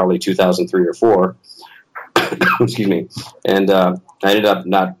built in probably 2003 or 4. Excuse me. And I ended up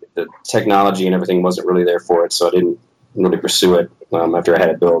the technology and everything wasn't really there for it, so I didn't really pursue it after I had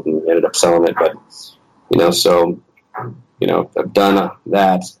it built and ended up selling it. But, so, I've done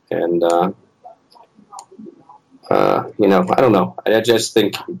that, and, I don't know. I just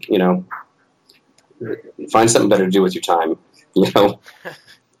think, find something better to do with your time,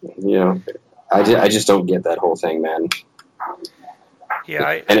 I just don't get that whole thing, man. Yeah,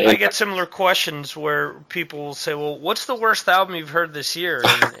 I get similar questions where people will say, well, what's the worst album you've heard this year?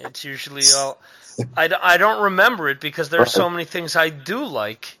 And it's usually, I don't remember it because there are so many things I do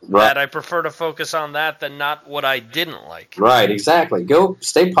like that I prefer to focus on that than not what I didn't like. Right, exactly.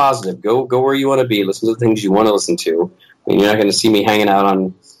 Stay positive. Go where you want to be. Listen to the things you want to listen to. I mean, you're not going to see me hanging out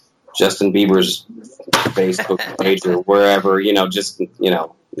on Justin Bieber's Facebook page or wherever,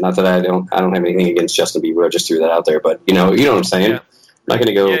 not that I don't have anything against Justin Bieber. I just threw that out there, but you know what I'm saying? Yeah. I'm not going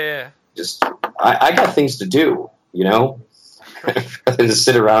to go just, I got things to do, rather than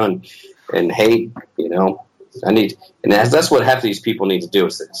sit around and hate, and that's what half of these people need to do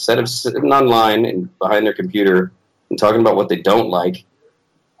is instead of sitting online and behind their computer and talking about what they don't like,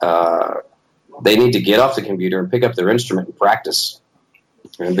 they need to get off the computer and pick up their instrument and practice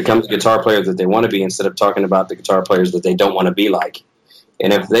and become the guitar player that they want to be instead of talking about the guitar players that they don't want to be like.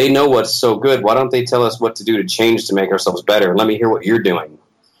 And if they know what's so good, why don't they tell us what to do to change to make ourselves better? And let me hear what you're doing.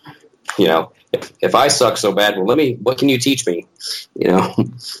 If I suck so bad, well, what can you teach me?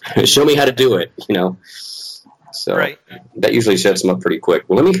 Show me how to do it, So that usually sets them up pretty quick.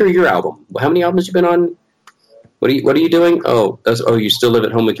 Well, let me hear your album. How many albums you been on? What are you doing? Oh, you still live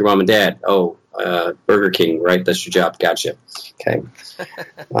at home with your mom and dad. Oh, Burger King, right? That's your job. Gotcha. Okay.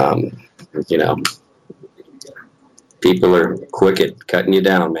 People are quick at cutting you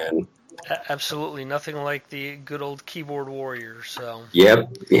down, man. Absolutely. Nothing like the good old keyboard warrior. So.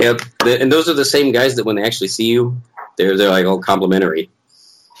 Yep. And those are the same guys that when they actually see you, they're like all complimentary.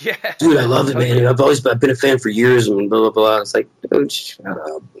 Yeah. Dude, I love it, man. I've been a fan for years and blah, blah, blah. It's like, oh, shut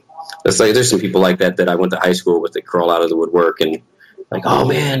up. It's like there's some people like that I went to high school with that crawl out of the woodwork and like, oh,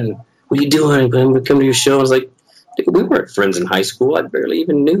 man, what are you doing? I'm going to come to your show. I was like, dude, we weren't friends in high school. I barely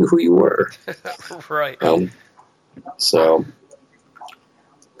even knew who you were. Right. So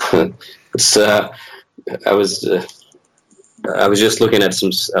it's I was just looking at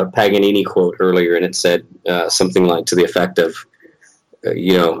some Paganini quote earlier, and it said something like to the effect of,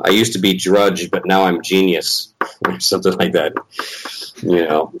 I used to be drudge, but now I'm genius. or something like that. You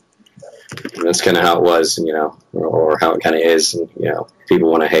know, and that's kind of how it was, you know, or how it kind of is. And, you know, people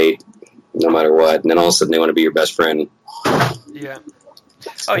want to hate no matter what, and then all of a sudden they want to be your best friend. Yeah.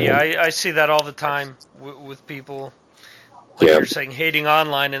 Oh, yeah, I see that all the time with people. Like you're saying, hating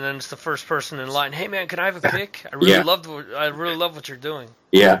online, and then it's the first person in line. Hey, man, can I have a pic? I really love what you're doing.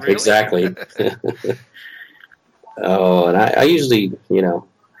 Yeah, really? Exactly. Oh, and I usually, you know,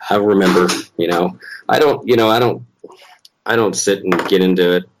 I remember, you know, I don't sit and get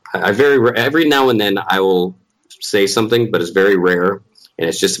into it. Every now and then I will say something, but it's very rare, and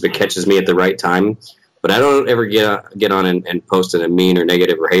it's just if it catches me at the right time. But I don't ever get on and post in a mean or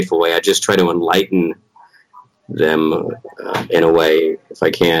negative or hateful way. I just try to enlighten them in a way, if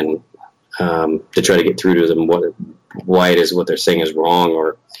I can, to try to get through to them why it is what they're saying is wrong,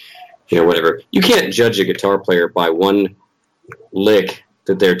 or, you know, whatever. You can't judge a guitar player by one lick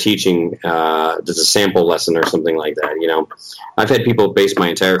that they're teaching that's a sample lesson or something like that. You know, I've had people base my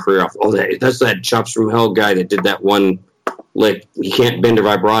entire career off, that's that Chops from Hell guy that did that one lick. He can't bend a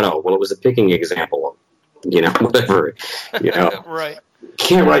vibrato. Well, it was a picking example, you know, whatever. You know, right?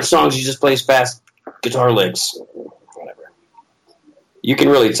 Can't write songs. He just plays fast guitar licks. Whatever. You can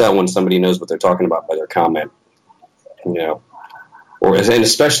really tell when somebody knows what they're talking about by their comment. You know, and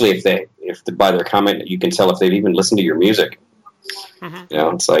especially if by their comment you can tell if they've even listened to your music. Mm-hmm. You know,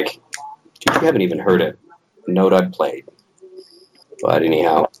 it's like, you haven't even heard a note I played. But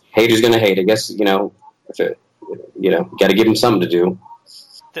anyhow, haters gonna hate. I guess, you know, got to give them something to do.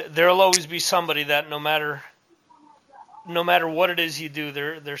 There'll always be somebody that no matter what it is you do,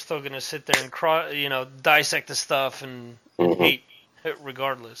 they're still gonna sit there and dissect the stuff and hate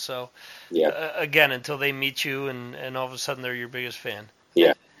regardless. So again, until they meet you and all of a sudden they're your biggest fan.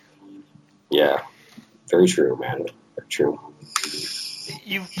 Yeah, very true, man. Very true.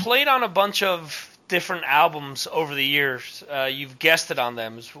 You've played on a bunch of different albums over the years. You've guested on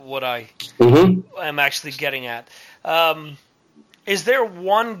them, is what I am actually getting at. Is there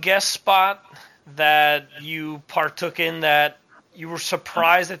one guest spot that you partook in that you were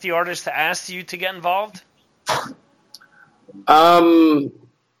surprised that the artist asked you to get involved? No,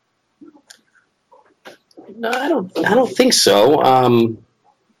 I don't think so.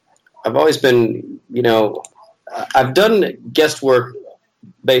 I've always been, you know, I've done guest work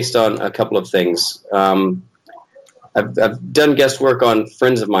based on a couple of things. I've done guest work on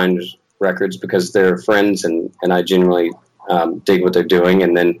friends of mine's records because they're friends, and I genuinely dig what they're doing.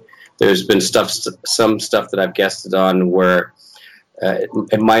 And then there's been some stuff that I've guested on where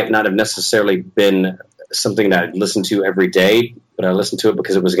it might not have necessarily been something that I'd listen to every day, but I listened to it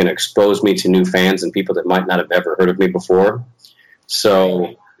because it was going to expose me to new fans and people that might not have ever heard of me before.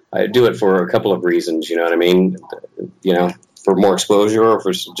 So I do it for a couple of reasons, you know what I mean? You know, for more exposure, or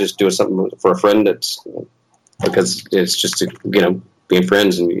for just doing something for a friend because it's just, you know, being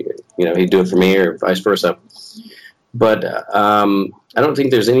friends, and, you know, he'd do it for me or vice versa. But I don't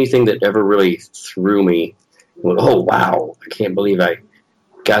think there's anything that ever really threw me. Oh, wow, I can't believe I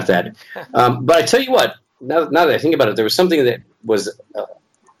got that. But I tell you what, now that I think about it, there was something that was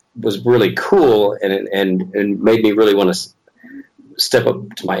really cool and made me really want to step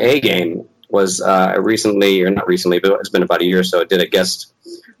up to my A game. Was not recently, but it's been about a year or so, I did a guest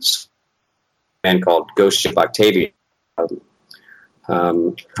band called Ghost Ship Octavia.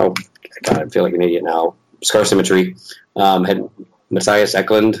 Oh, God, I feel like an idiot now. Scar Symmetry. Had Matthias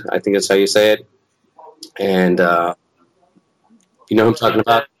Eklund, I think that's how you say it. And you know who I'm talking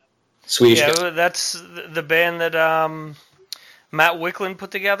about? Swedish. Yeah, that's the band that Matt Wicklund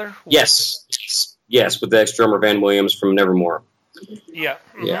put together? Yes, with the ex-drummer Van Williams from Nevermore. Yeah.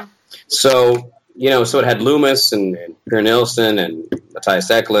 Mm-hmm. Yeah. So, you know, so it had Loomis and Peter Nilsson and Matthias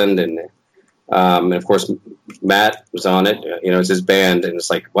Eklund and of course Matt was on it. You know, it's his band, and it's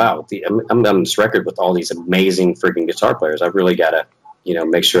like, wow, I'm on this record with all these amazing freaking guitar players. I've really got to, you know,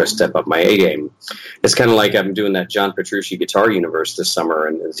 make sure I step up my A game. It's kind of like I'm doing that John Petrucci Guitar Universe this summer,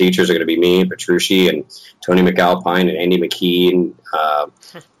 and the teachers are going to be me and Petrucci and Tony McAlpine and Andy McKee and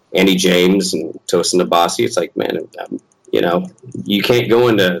Andy James and Tosin Abasi. It's like, man, you know, you can't go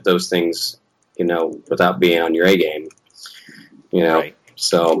into those things, you know, without being on your A game, you know. Right.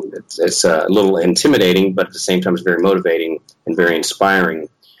 So it's a little intimidating, but at the same time it's very motivating and very inspiring,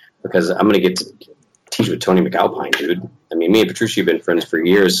 because I'm going to get to teach with Tony McAlpine, dude. I mean, me and Petrucci have been friends for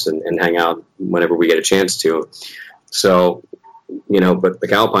years and hang out whenever we get a chance to. So, you know, but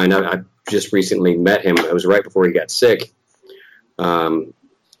McAlpine, I just recently met him. It was right before he got sick. And,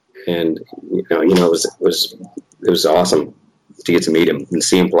 you know, it was awesome to get to meet him and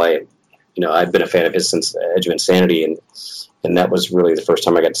see him play. You know, I've been a fan of his since Edge of Insanity, and that was really the first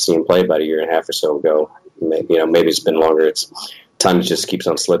time I got to see him play about a year and a half or so ago. maybe it's been longer. It's time just keeps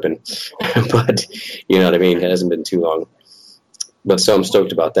on slipping, but you know what I mean. It hasn't been too long. But so I'm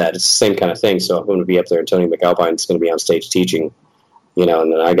stoked about that. It's the same kind of thing. So I'm going to be up there, and Tony McAlpine's going to be on stage teaching, and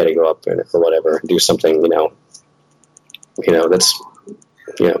then I got to go up or whatever, do something, that's,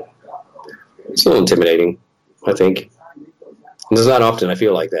 it's a little intimidating, I think. And it's not often I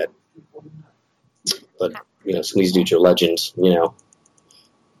feel like that. But, some of these dudes are legends, And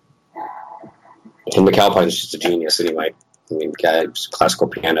McAlpine's just a genius anyway. I mean, guy's a classical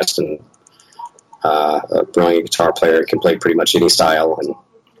pianist and a brilliant guitar player, can play pretty much any style,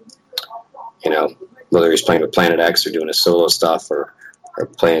 and whether he's playing with Planet X or doing his solo stuff or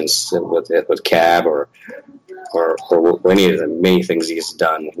playing with Cab or any of the many things he's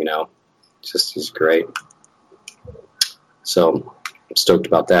done, he's great. So I'm stoked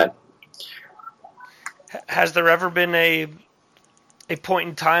about that. Has there ever been a point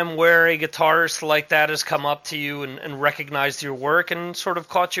in time where a guitarist like that has come up to you and recognized your work and sort of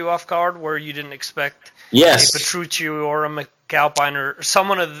caught you off guard, where you didn't expect yes. a Petrucci or a McAlpine or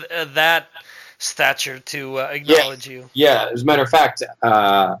someone of that stature to acknowledge you? Yeah, as a matter of fact,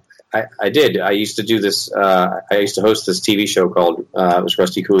 I did. I used to do this. I used to host this TV show called it was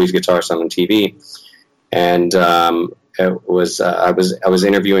Rusty Cooley's Guitar on TV, and it was I was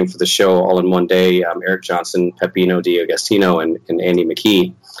interviewing for the show all in one day. Eric Johnson, Peppino D'Agostino, and Andy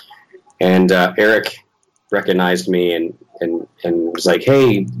McKee, and Eric recognized me and was like,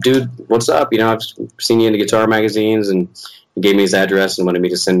 "Hey, dude, what's up? I've seen you in the guitar magazines," and he gave me his address and wanted me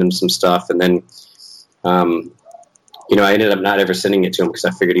to send him some stuff, and then. I ended up not ever sending it to him because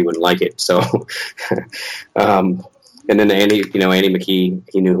I figured he wouldn't like it. So, and then Andy McKee,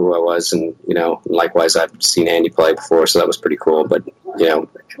 he knew who I was, and likewise I've seen Andy play before, so that was pretty cool. But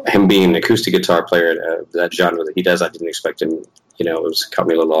him being an acoustic guitar player, that genre that he does, I didn't expect him. It caught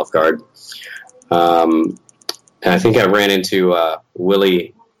me a little off guard. And I think I ran into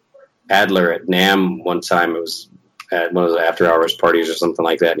Willie Adler at NAMM one time. It was at one of the after hours parties or something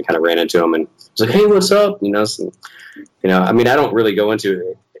like that, and kind of ran into him and was like, "Hey, what's up?" I mean, I don't really go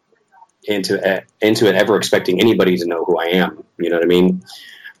into it ever expecting anybody to know who I am. You know what I mean?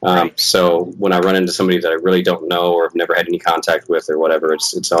 Right. So when I run into somebody that I really don't know or have never had any contact with or whatever,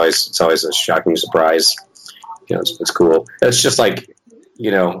 it's always a shocking surprise. It's cool. It's just like,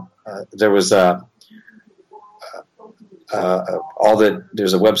 there was there's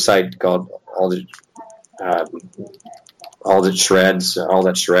a website called All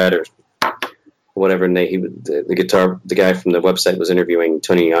That Shred or whatever, and the guy from the website was interviewing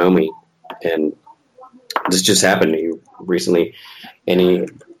Tony Iommi, and this just happened recently, and he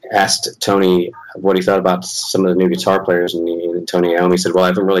asked Tony what he thought about some of the new guitar players, and Tony Iommi said, "Well,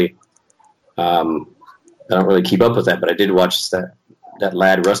 I don't really keep up with that, but I did watch that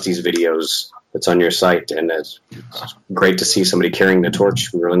lad Rusty's videos that's on your site, and it's great to see somebody carrying the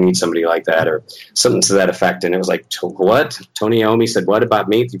torch. We really need somebody like that," or something to that effect. And it was like, what? Tony Iommi said, "What about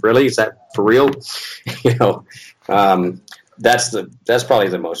me? Really? Is that for real?" That's probably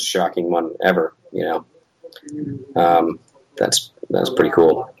the most shocking one ever. That's pretty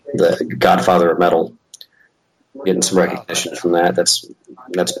cool. The Godfather of Metal, getting some recognition from that. That's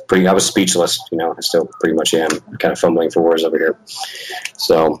pretty. I was speechless. I still pretty much am. Kind of fumbling for words over here.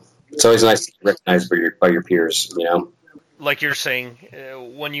 So. It's always nice to be recognized by your peers, Like you're saying,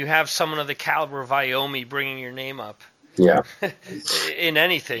 when you have someone of the caliber of Iommi bringing your name up, yeah, in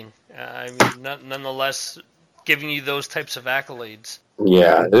anything, nonetheless, giving you those types of accolades.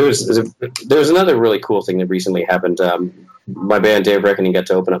 Yeah, there was another really cool thing that recently happened. My band Dave Reckoning got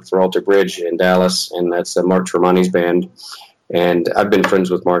to open up for Alter Bridge in Dallas, and that's Mark Tremonti's band. And I've been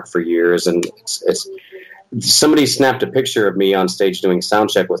friends with Mark for years, and it's somebody snapped a picture of me on stage doing sound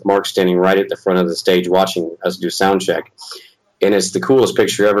check with Mark standing right at the front of the stage watching us do sound check. And it's the coolest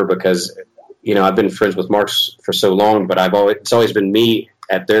picture ever because, I've been friends with Mark for so long, but it's always been me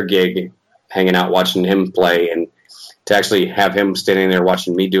at their gig hanging out watching him play. And to actually have him standing there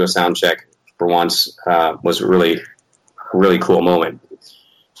watching me do a sound check for once was a really, really cool moment,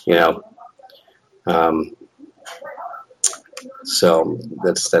 So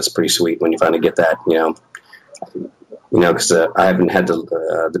that's pretty sweet when you finally get that, because I haven't had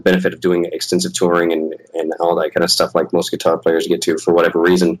the benefit of doing extensive touring and all that kind of stuff like most guitar players get to for whatever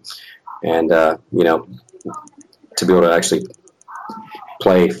reason. And, to be able to actually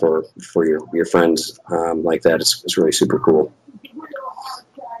play for your friends like that, it's really super cool.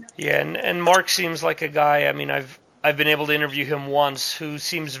 Yeah, and Mark seems like a guy, I mean, I've been able to interview him once, who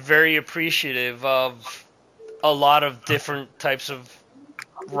seems very appreciative of a lot of different types of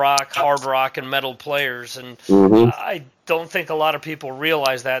rock, hard rock, and metal players, and I don't think a lot of people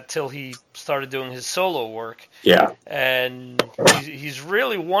realize that till he started doing his solo work. Yeah. And he's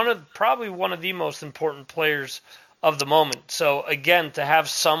really probably one of the most important players of the moment. So again, to have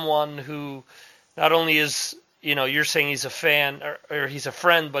someone who not only is, you're saying he's a fan or he's a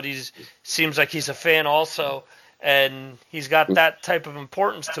friend, but seems like he's a fan also, and he's got that type of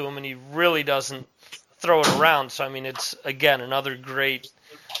importance to him, and he really doesn't throw it around. So I mean, it's again another great,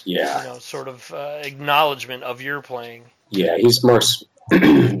 sort of acknowledgement of your playing. Yeah, he's Mark's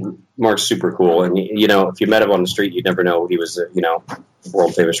super cool, and if you met him on the street, you'd never know he was a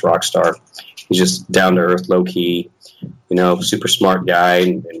world famous rock star. He's just down to earth, low key, super smart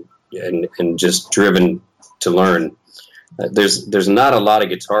guy, and just driven to learn. There's not a lot of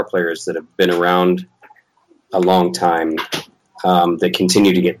guitar players that have been around a long time that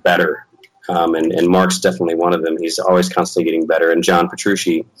continue to get better. And Mark's definitely one of them. He's always constantly getting better. And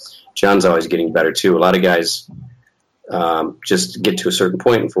John's always getting better too. A lot of guys just get to a certain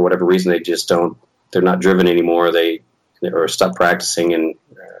point, and for whatever reason, they're not driven anymore. Or stop practicing and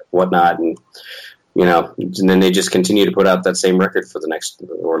whatnot. And, and then they just continue to put out that same record for the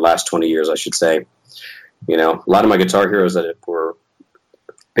last 20 years, I should say. A lot of my guitar heroes that were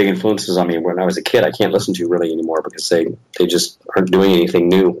big influences on me when I was a kid, I can't listen to really anymore because they just aren't doing anything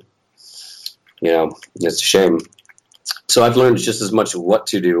new. It's a shame. So I've learned just as much what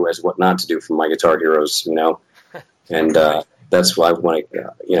to do as what not to do from my guitar heroes, and that's why I want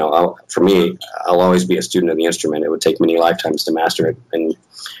to, for me, I'll always be a student of the instrument. It would take many lifetimes to master it. And,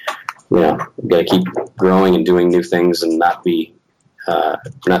 you've got to keep growing and doing new things and not be,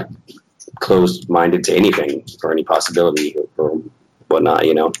 not closed-minded to anything or any possibility or whatnot,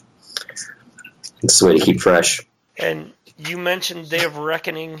 It's the way to keep fresh. And you mentioned Day of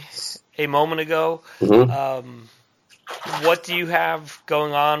Reckoning a moment ago. Mm-hmm. What do you have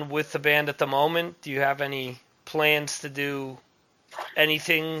going on with the band at the moment? Do you have any plans to do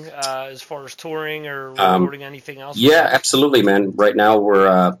anything as far as touring or recording anything else? Yeah, absolutely, man. Right now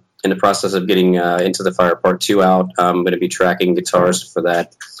we're in the process of getting Into the Fire Part 2 out. I'm going to be tracking guitars for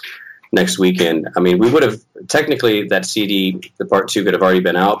that next weekend. I mean, we would have, technically that CD, the Part 2 could have already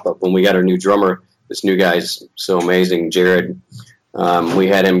been out, but when we got our new drummer, this new guy's so amazing, Jared, we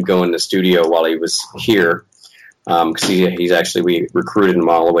had him go in the studio while he was here. Because he's actually, we recruited him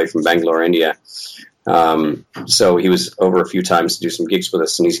all the way from Bangalore, India. So he was over a few times to do some gigs with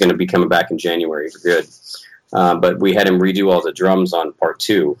us, and he's going to be coming back in January for good. But we had him redo all the drums on Part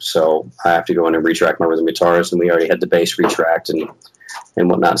 2, so I have to go in and retrack my rhythm guitars, and we already had the bass retracked and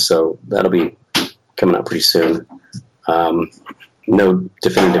whatnot, so that'll be coming out pretty soon. No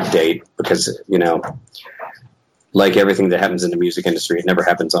definitive date, because, like everything that happens in the music industry, it never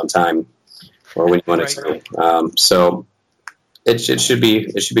happens on time or when you want it to. So it should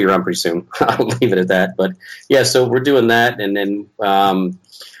be around pretty soon. I'll leave it at that. But yeah, so we're doing that, and then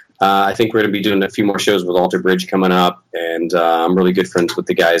I think we're going to be doing a few more shows with Alter Bridge coming up, and I'm really good friends with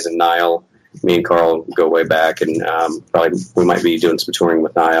the guys in Nile. Me and Carl go way back, and probably we might be doing some touring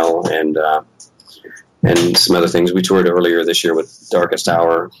with Nile and some other things. We toured earlier this year with Darkest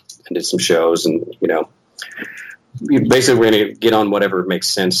Hour and did some shows, and basically we're going to get on whatever makes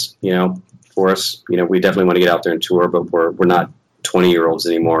sense, for us. We definitely want to get out there and tour, but we're not 20-year-olds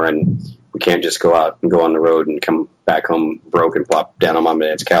anymore, and we can't just go out and go on the road and come back home broke and plop down on Mom and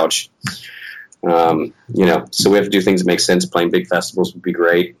Dad's couch. So we have to do things that make sense. Playing big festivals would be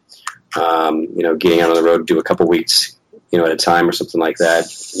great. Getting out on the road, do a couple weeks, at a time or something like that.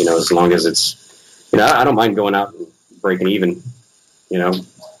 As long as it's, I don't mind going out and breaking even,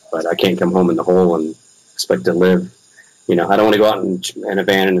 but I can't come home in the hole and expect to live. I don't want to go out in a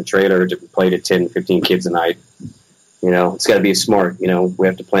van and a trailer to play to 10, 15 kids a night. It's got to be smart. We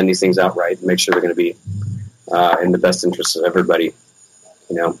have to plan these things out right and make sure they're going to be in the best interest of everybody.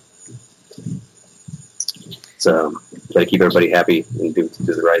 So got to keep everybody happy and do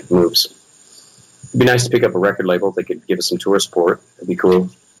the right moves. It'd be nice to pick up a record label that could give us some tour support. That'd be cool,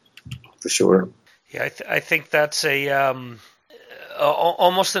 for sure. Yeah, I think that's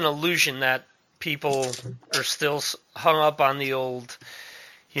almost an illusion that people are still hung up on the old,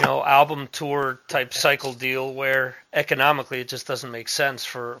 album tour type cycle deal where economically it just doesn't make sense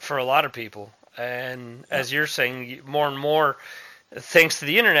for a lot of people. And as you're saying, more and more, thanks to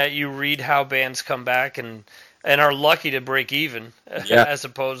the internet, you read how bands come back and are lucky to break even, as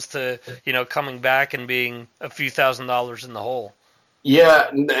opposed to, coming back and being a few $1,000s in the hole. Yeah,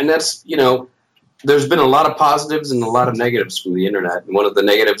 and that's, there's been a lot of positives and a lot of negatives from the internet. And one of the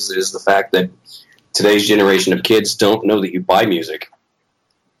negatives is the fact that today's generation of kids don't know that you buy music.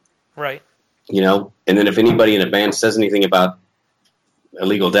 Right. And then if anybody in a band says anything about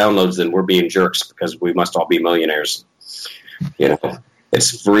illegal downloads, then we're being jerks because we must all be millionaires. You know,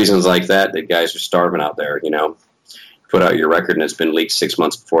 it's for reasons like that that guys are starving out there. You know, put out your record and it's been leaked 6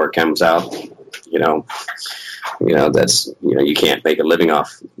 months before it comes out. You know, that's you can't make a living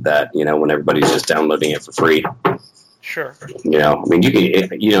off that. You know, when everybody's just downloading it for free. Sure. You know, I mean, you can,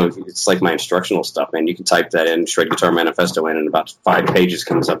 it's like my instructional stuff, man. You can type that in, Shred Guitar Manifesto in, and about 5 pages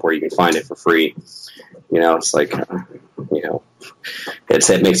comes up where you can find it for free. You know, it's like,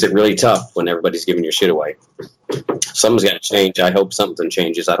 it makes it really tough when everybody's giving your shit away. Something's got to change. I hope something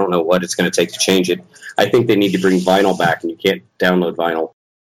changes. I don't know what it's going to take to change it. I think they need to bring vinyl back, and you can't download vinyl.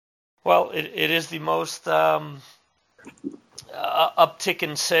 Well, it is the most uptick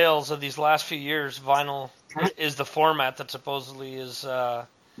in sales of these last few years. Vinyl is the format that supposedly is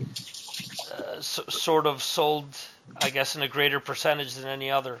sort of sold, I guess, in a greater percentage than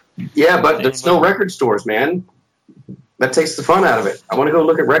any other. Yeah, but it's still record stores, man. That takes the fun out of it. I want to go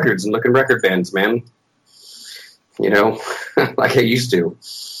look at records and look at record bands, man. You know, like I used to.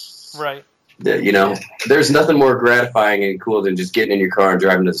 Right. You know, there's nothing more gratifying and cool than just getting in your car and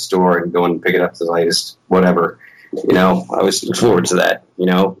driving to the store and going and picking up the latest whatever. You know, I always look forward to that. You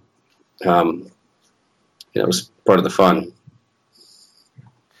know, it was part of the fun.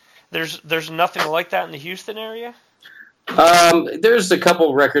 There's nothing like that in the Houston area? There's a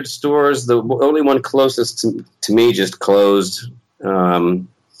couple record stores. The only one closest to me just closed.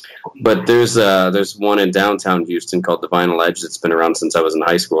 But there's one in downtown Houston called the Vinyl Edge that's been around since I was in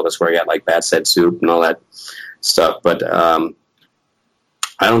high school. That's where I got like Bat's Head Soup and all that stuff. But I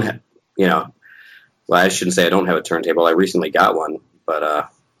don't have, well, I shouldn't say I don't have a turntable. I recently got one, but I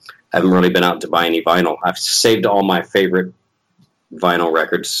haven't really been out to buy any vinyl. I've saved all my favorite vinyl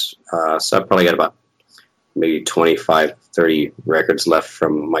records, so I've probably got about maybe 25, 30 records left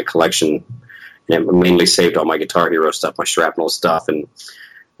from my collection. And I mainly saved all my Guitar Hero stuff, my Shrapnel stuff, and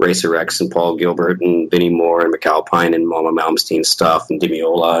Racer X and Paul Gilbert and Vinnie Moore and McAlpine and Mama Malmsteen stuff and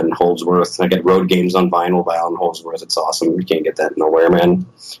Demiola and Holdsworth. I get Road Games on vinyl by Alan Holdsworth. It's awesome. You can't get that nowhere, man.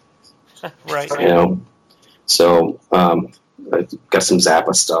 Right. You know. So I got some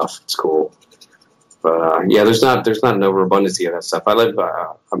Zappa stuff. It's cool. But yeah, there's not an overabundance of that stuff. I live.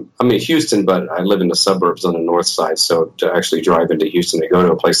 I'm in Houston, but I live in the suburbs on the north side. So to actually drive into Houston to go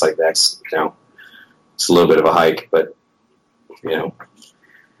to a place like that's it's a little bit of a hike, but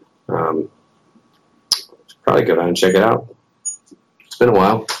probably go down and check it out. It's been a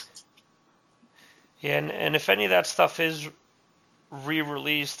while. Yeah, and if any of that stuff is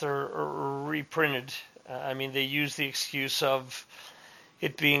re-released or reprinted, I mean, they use the excuse of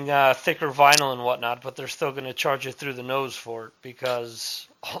it being thicker vinyl and whatnot, but they're still going to charge you through the nose for it because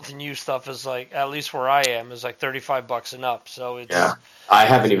all the new stuff is like, at least where I am, is like $35 and up. So it's I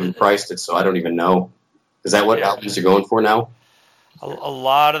haven't even priced it, so I don't even know. Is that what albums are going for now? A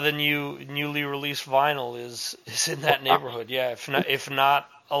lot of the newly released vinyl is in that neighborhood. Yeah, if not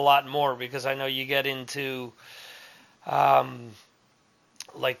a lot more, because I know you get into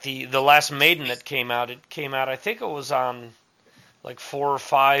like the last Maiden that came out. It came out, I think it was on like 4 or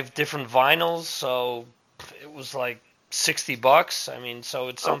 5 different vinyls, so it was like $60. I mean, so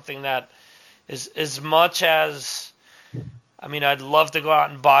it's something that is as much as. I mean, I'd love to go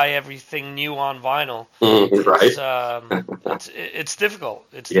out and buy everything new on vinyl. Right. It's difficult.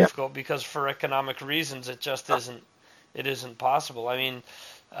 It's difficult because for economic reasons, it just isn't. It isn't possible. I mean,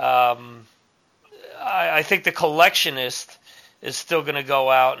 I think the collectionist is still going to go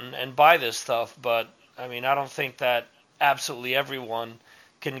out and buy this stuff, but I mean, I don't think that absolutely everyone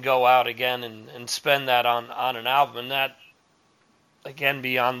can go out again and spend that on an album, and that again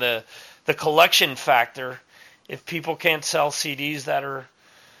beyond the collection factor. If people can't sell CDs that are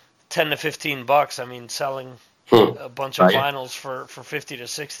 $10 to $15, I mean, selling a bunch of vinyls for $50 to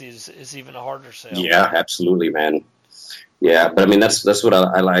 $60 is even a harder sale. Yeah, absolutely, man. Yeah, but I mean, that's what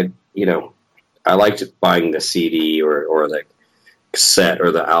I like. I liked buying the CD or the cassette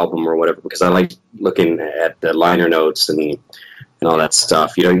or the album or whatever because I like looking at the liner notes and all that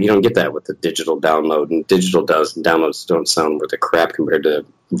stuff. You don't get that with the digital download, and downloads don't sound worth a crap compared to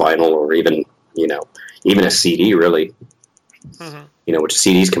vinyl or even a CD, really. Mm-hmm. Which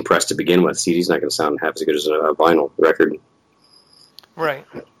CD's compressed to begin with. CD's not going to sound half as good as a vinyl record. Right.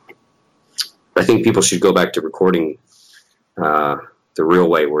 I think people should go back to recording the real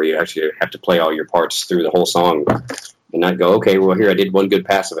way, where you actually have to play all your parts through the whole song and not go, okay, well, here, I did one good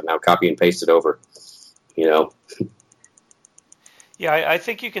pass of it, now copy and paste it over. Yeah, I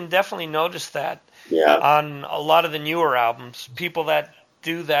think you can definitely notice that on a lot of the newer albums. People that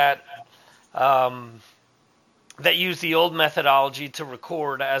do that, that use the old methodology to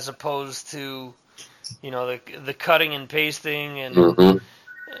record as opposed to, the cutting and pasting and,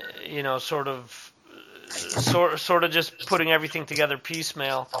 sort of sort of just putting everything together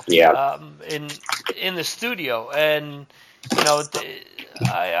piecemeal. Yeah. In the studio, and you know,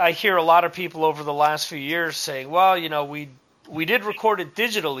 I hear a lot of people over the last few years saying, well, you know, we did record it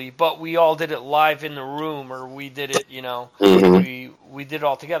digitally, but we all did it live in the room, or we did it, you know, we did it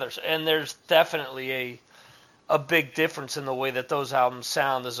all together. And there's definitely a big difference in the way that those albums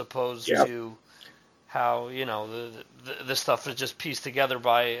sound as opposed to how, you know, the stuff is just pieced together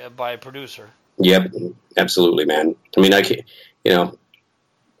by a producer. Yep, absolutely, man. I mean,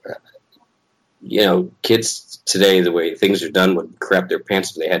 kids today, the way things are done, would crap their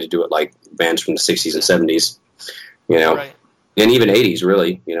pants if they had to do it like bands from the 60s and 70s, you know, and even 80s,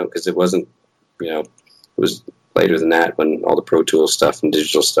 really, you know, because it wasn't, you know, it was later than that when all the Pro Tools stuff and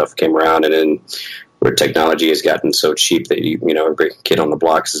digital stuff came around, and then where technology has gotten so cheap that, you know, every kid on the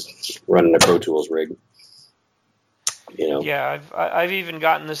blocks is running a Pro Tools rig. You know. Yeah, I've even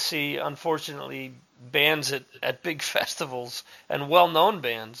gotten to see, unfortunately, bands at big festivals and well-known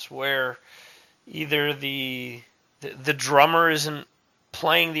bands where either the drummer isn't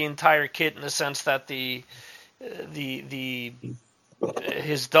playing the entire kit in the sense that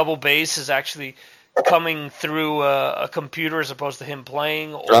his double bass is actually coming through a computer as opposed to him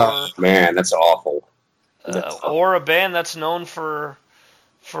playing, or oh man, that's awful. Or a band that's known for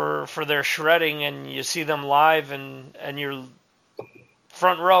their shredding, and you see them live and you're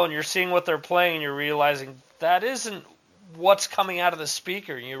front row and you're seeing what they're playing and you're realizing that isn't what's coming out of the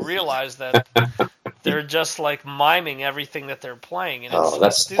speaker. And you realize that they're just like miming everything that they're playing. And it's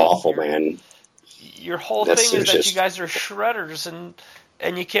that's awful, man. Your whole thing is that you guys are shredders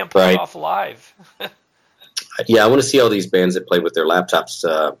and you can't pull it off live. Yeah, I want to see all these bands that play with their laptops,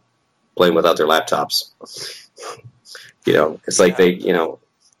 playing without their laptops. You know, it's like they, you know,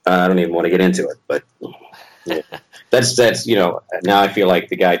 I don't even want to get into it, but yeah. that's you know, now I feel like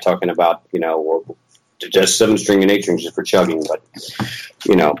the guy talking about, you know, just 7-string and 8-string just for chugging, but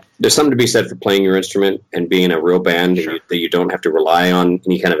you know, there's something to be said for playing your instrument and being a real band that you don't have to rely on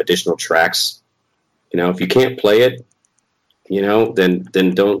any kind of additional tracks. You know, if you can't play it, you know, then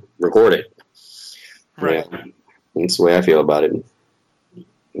don't record it. Right. Yeah. That's the way I feel about it.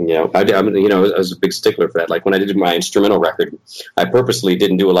 You know, I was a big stickler for that. Like when I did my instrumental record, I purposely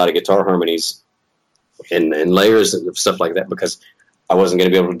didn't do a lot of guitar harmonies and layers and stuff like that because I wasn't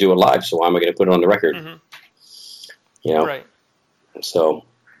going to be able to do it live. So why am I going to put it on the record? Mm-hmm. You know, right? So,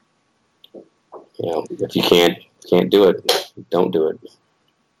 you know, if you can't do it, don't do it.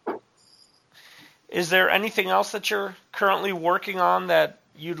 Is there anything else that you're currently working on that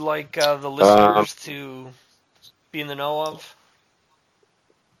you'd like the listeners to be in the know of?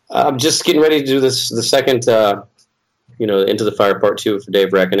 I'm just getting ready to do the second, you know, Into the Fire Part 2 for Day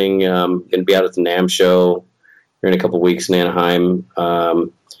of Reckoning. Going to be out at the NAMM show here in a couple weeks in Anaheim.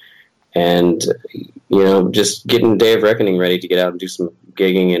 And, you know, just getting Day of Reckoning ready to get out and do some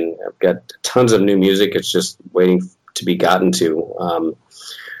gigging. And I've got tons of new music. It's just waiting to be gotten to.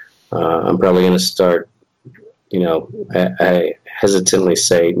 I'm probably going to start, you know, I hesitantly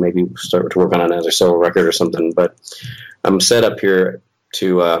say maybe start to work on another solo record or something. But I'm set up here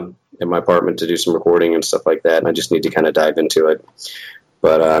to in my apartment to do some recording and stuff like that, and I just need to kind of dive into it.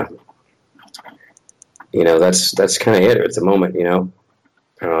 But you know, that's kind of it at the moment. You know,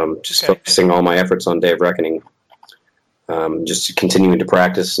 just focusing all my efforts on Day of Reckoning, just continuing to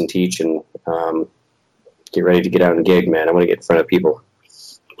practice and teach and get ready to get out and gig. Man, I want to get in front of people,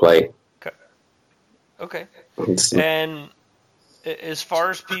 play. Okay. And as far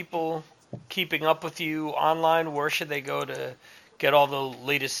as people keeping up with you online, where should they go to get all the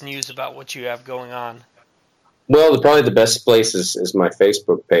latest news about what you have going on? Well, probably the best place is my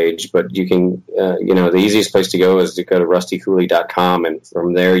Facebook page, but you can, you know, the easiest place to go is to go to rustycooley.com, and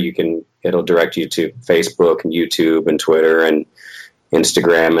from there it'll direct you to Facebook and YouTube and Twitter and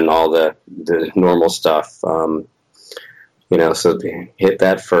Instagram and all the normal stuff. You know, so hit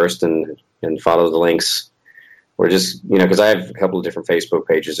that first and follow the links. Or just, you know, because I have a couple of different Facebook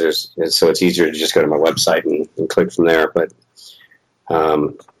pages, so it's easier to just go to my website and click from there. But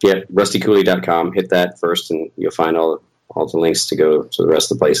yeah, rustycooley.com. Hit that first, and you'll find all the links to go to the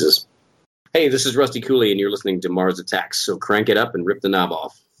rest of the places. Hey, this is Rusty Cooley, and you're listening to Mars Attacks. So crank it up and rip the knob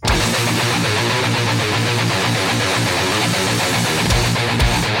off.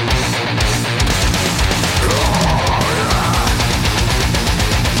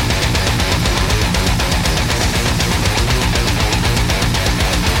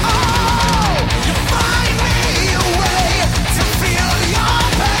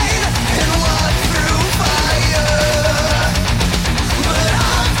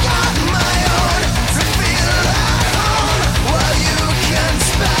 While you can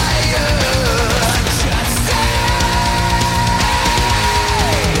spare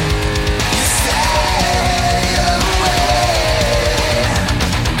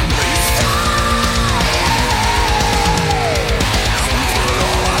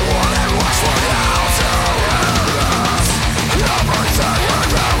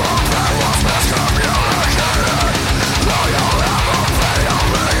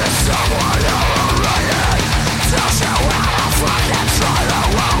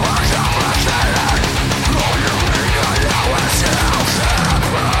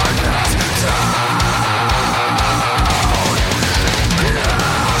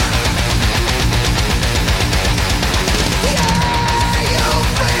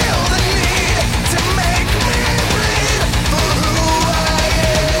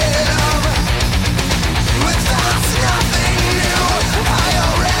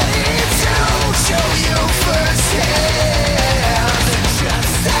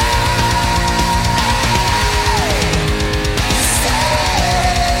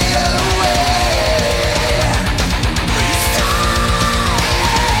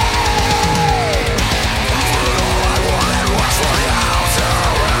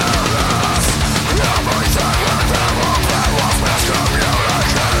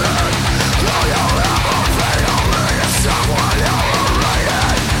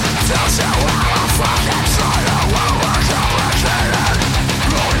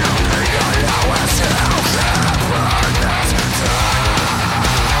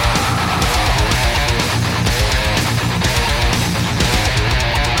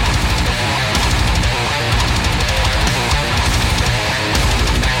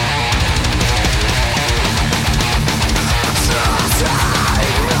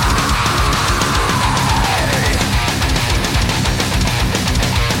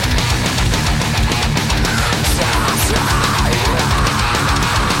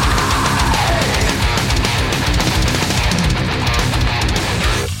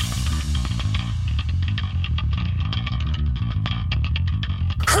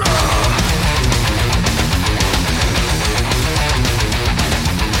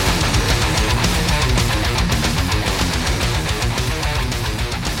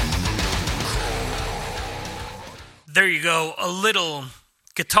you go. A little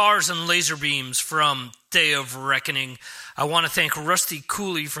Guitars and Laser Beams from Day of Reckoning. I want to thank Rusty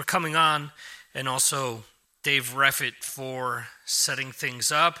Cooley for coming on, and also Dave Reffett for setting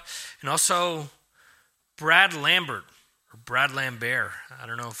things up, and also Brad Lambert, or Brad Lambert. I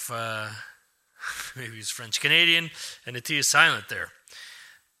don't know if maybe he's French-Canadian, and the T is silent there.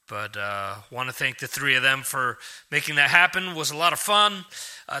 But want to thank the three of them for making that happen. It was a lot of fun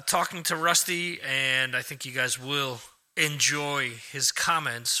talking to Rusty, and I think you guys will enjoy his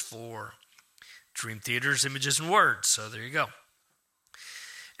comments for Dream Theater's Images and Words. So there you go.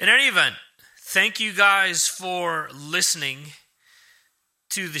 In any event, thank you guys for listening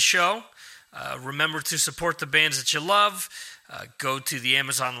to the show. Remember to support the bands that you love. Go to the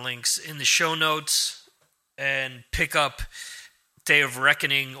Amazon links in the show notes and pick up Day of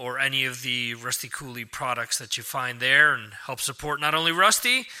Reckoning or any of the Rusty Cooley products that you find there, and help support not only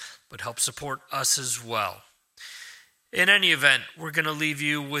Rusty, but help support us as well. In any event, we're going to leave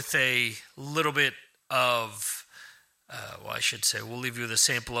you with a little bit of, we'll leave you with a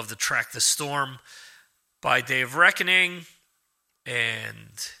sample of the track The Storm by Day of Reckoning,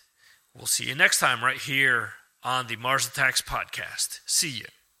 and we'll see you next time right here on the Mars Attacks podcast. See ya.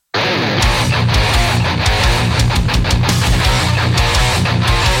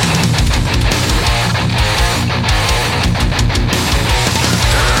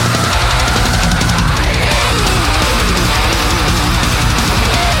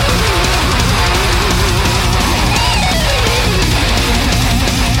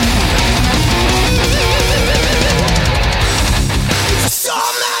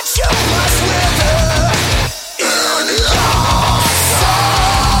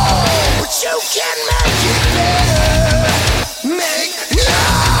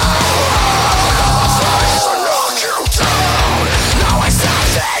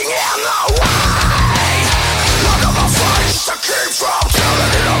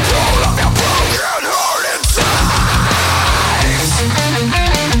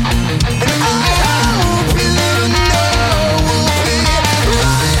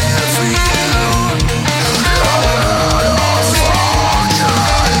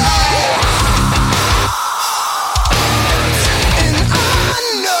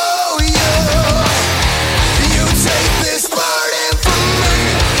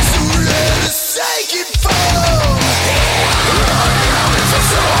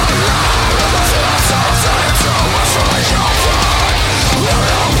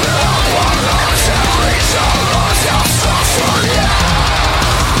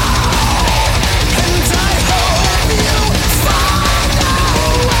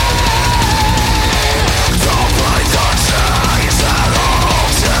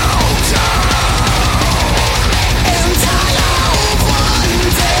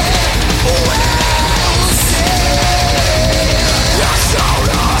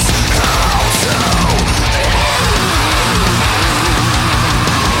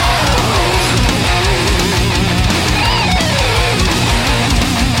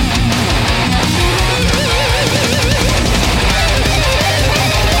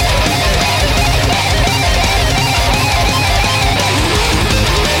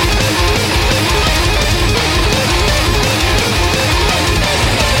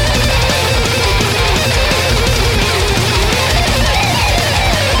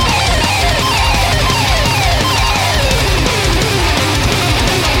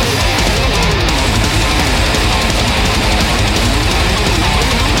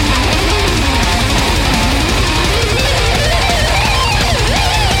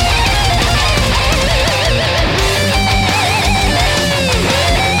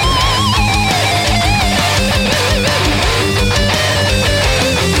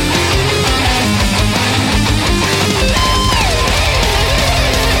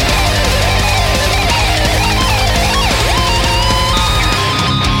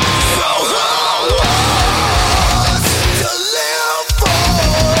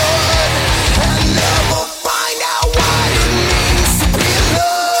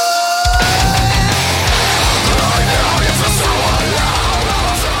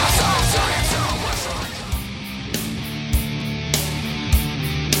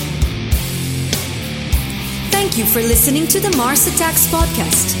 Thank you for listening to the Mars Attacks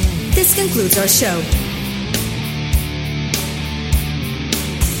podcast. This concludes our show.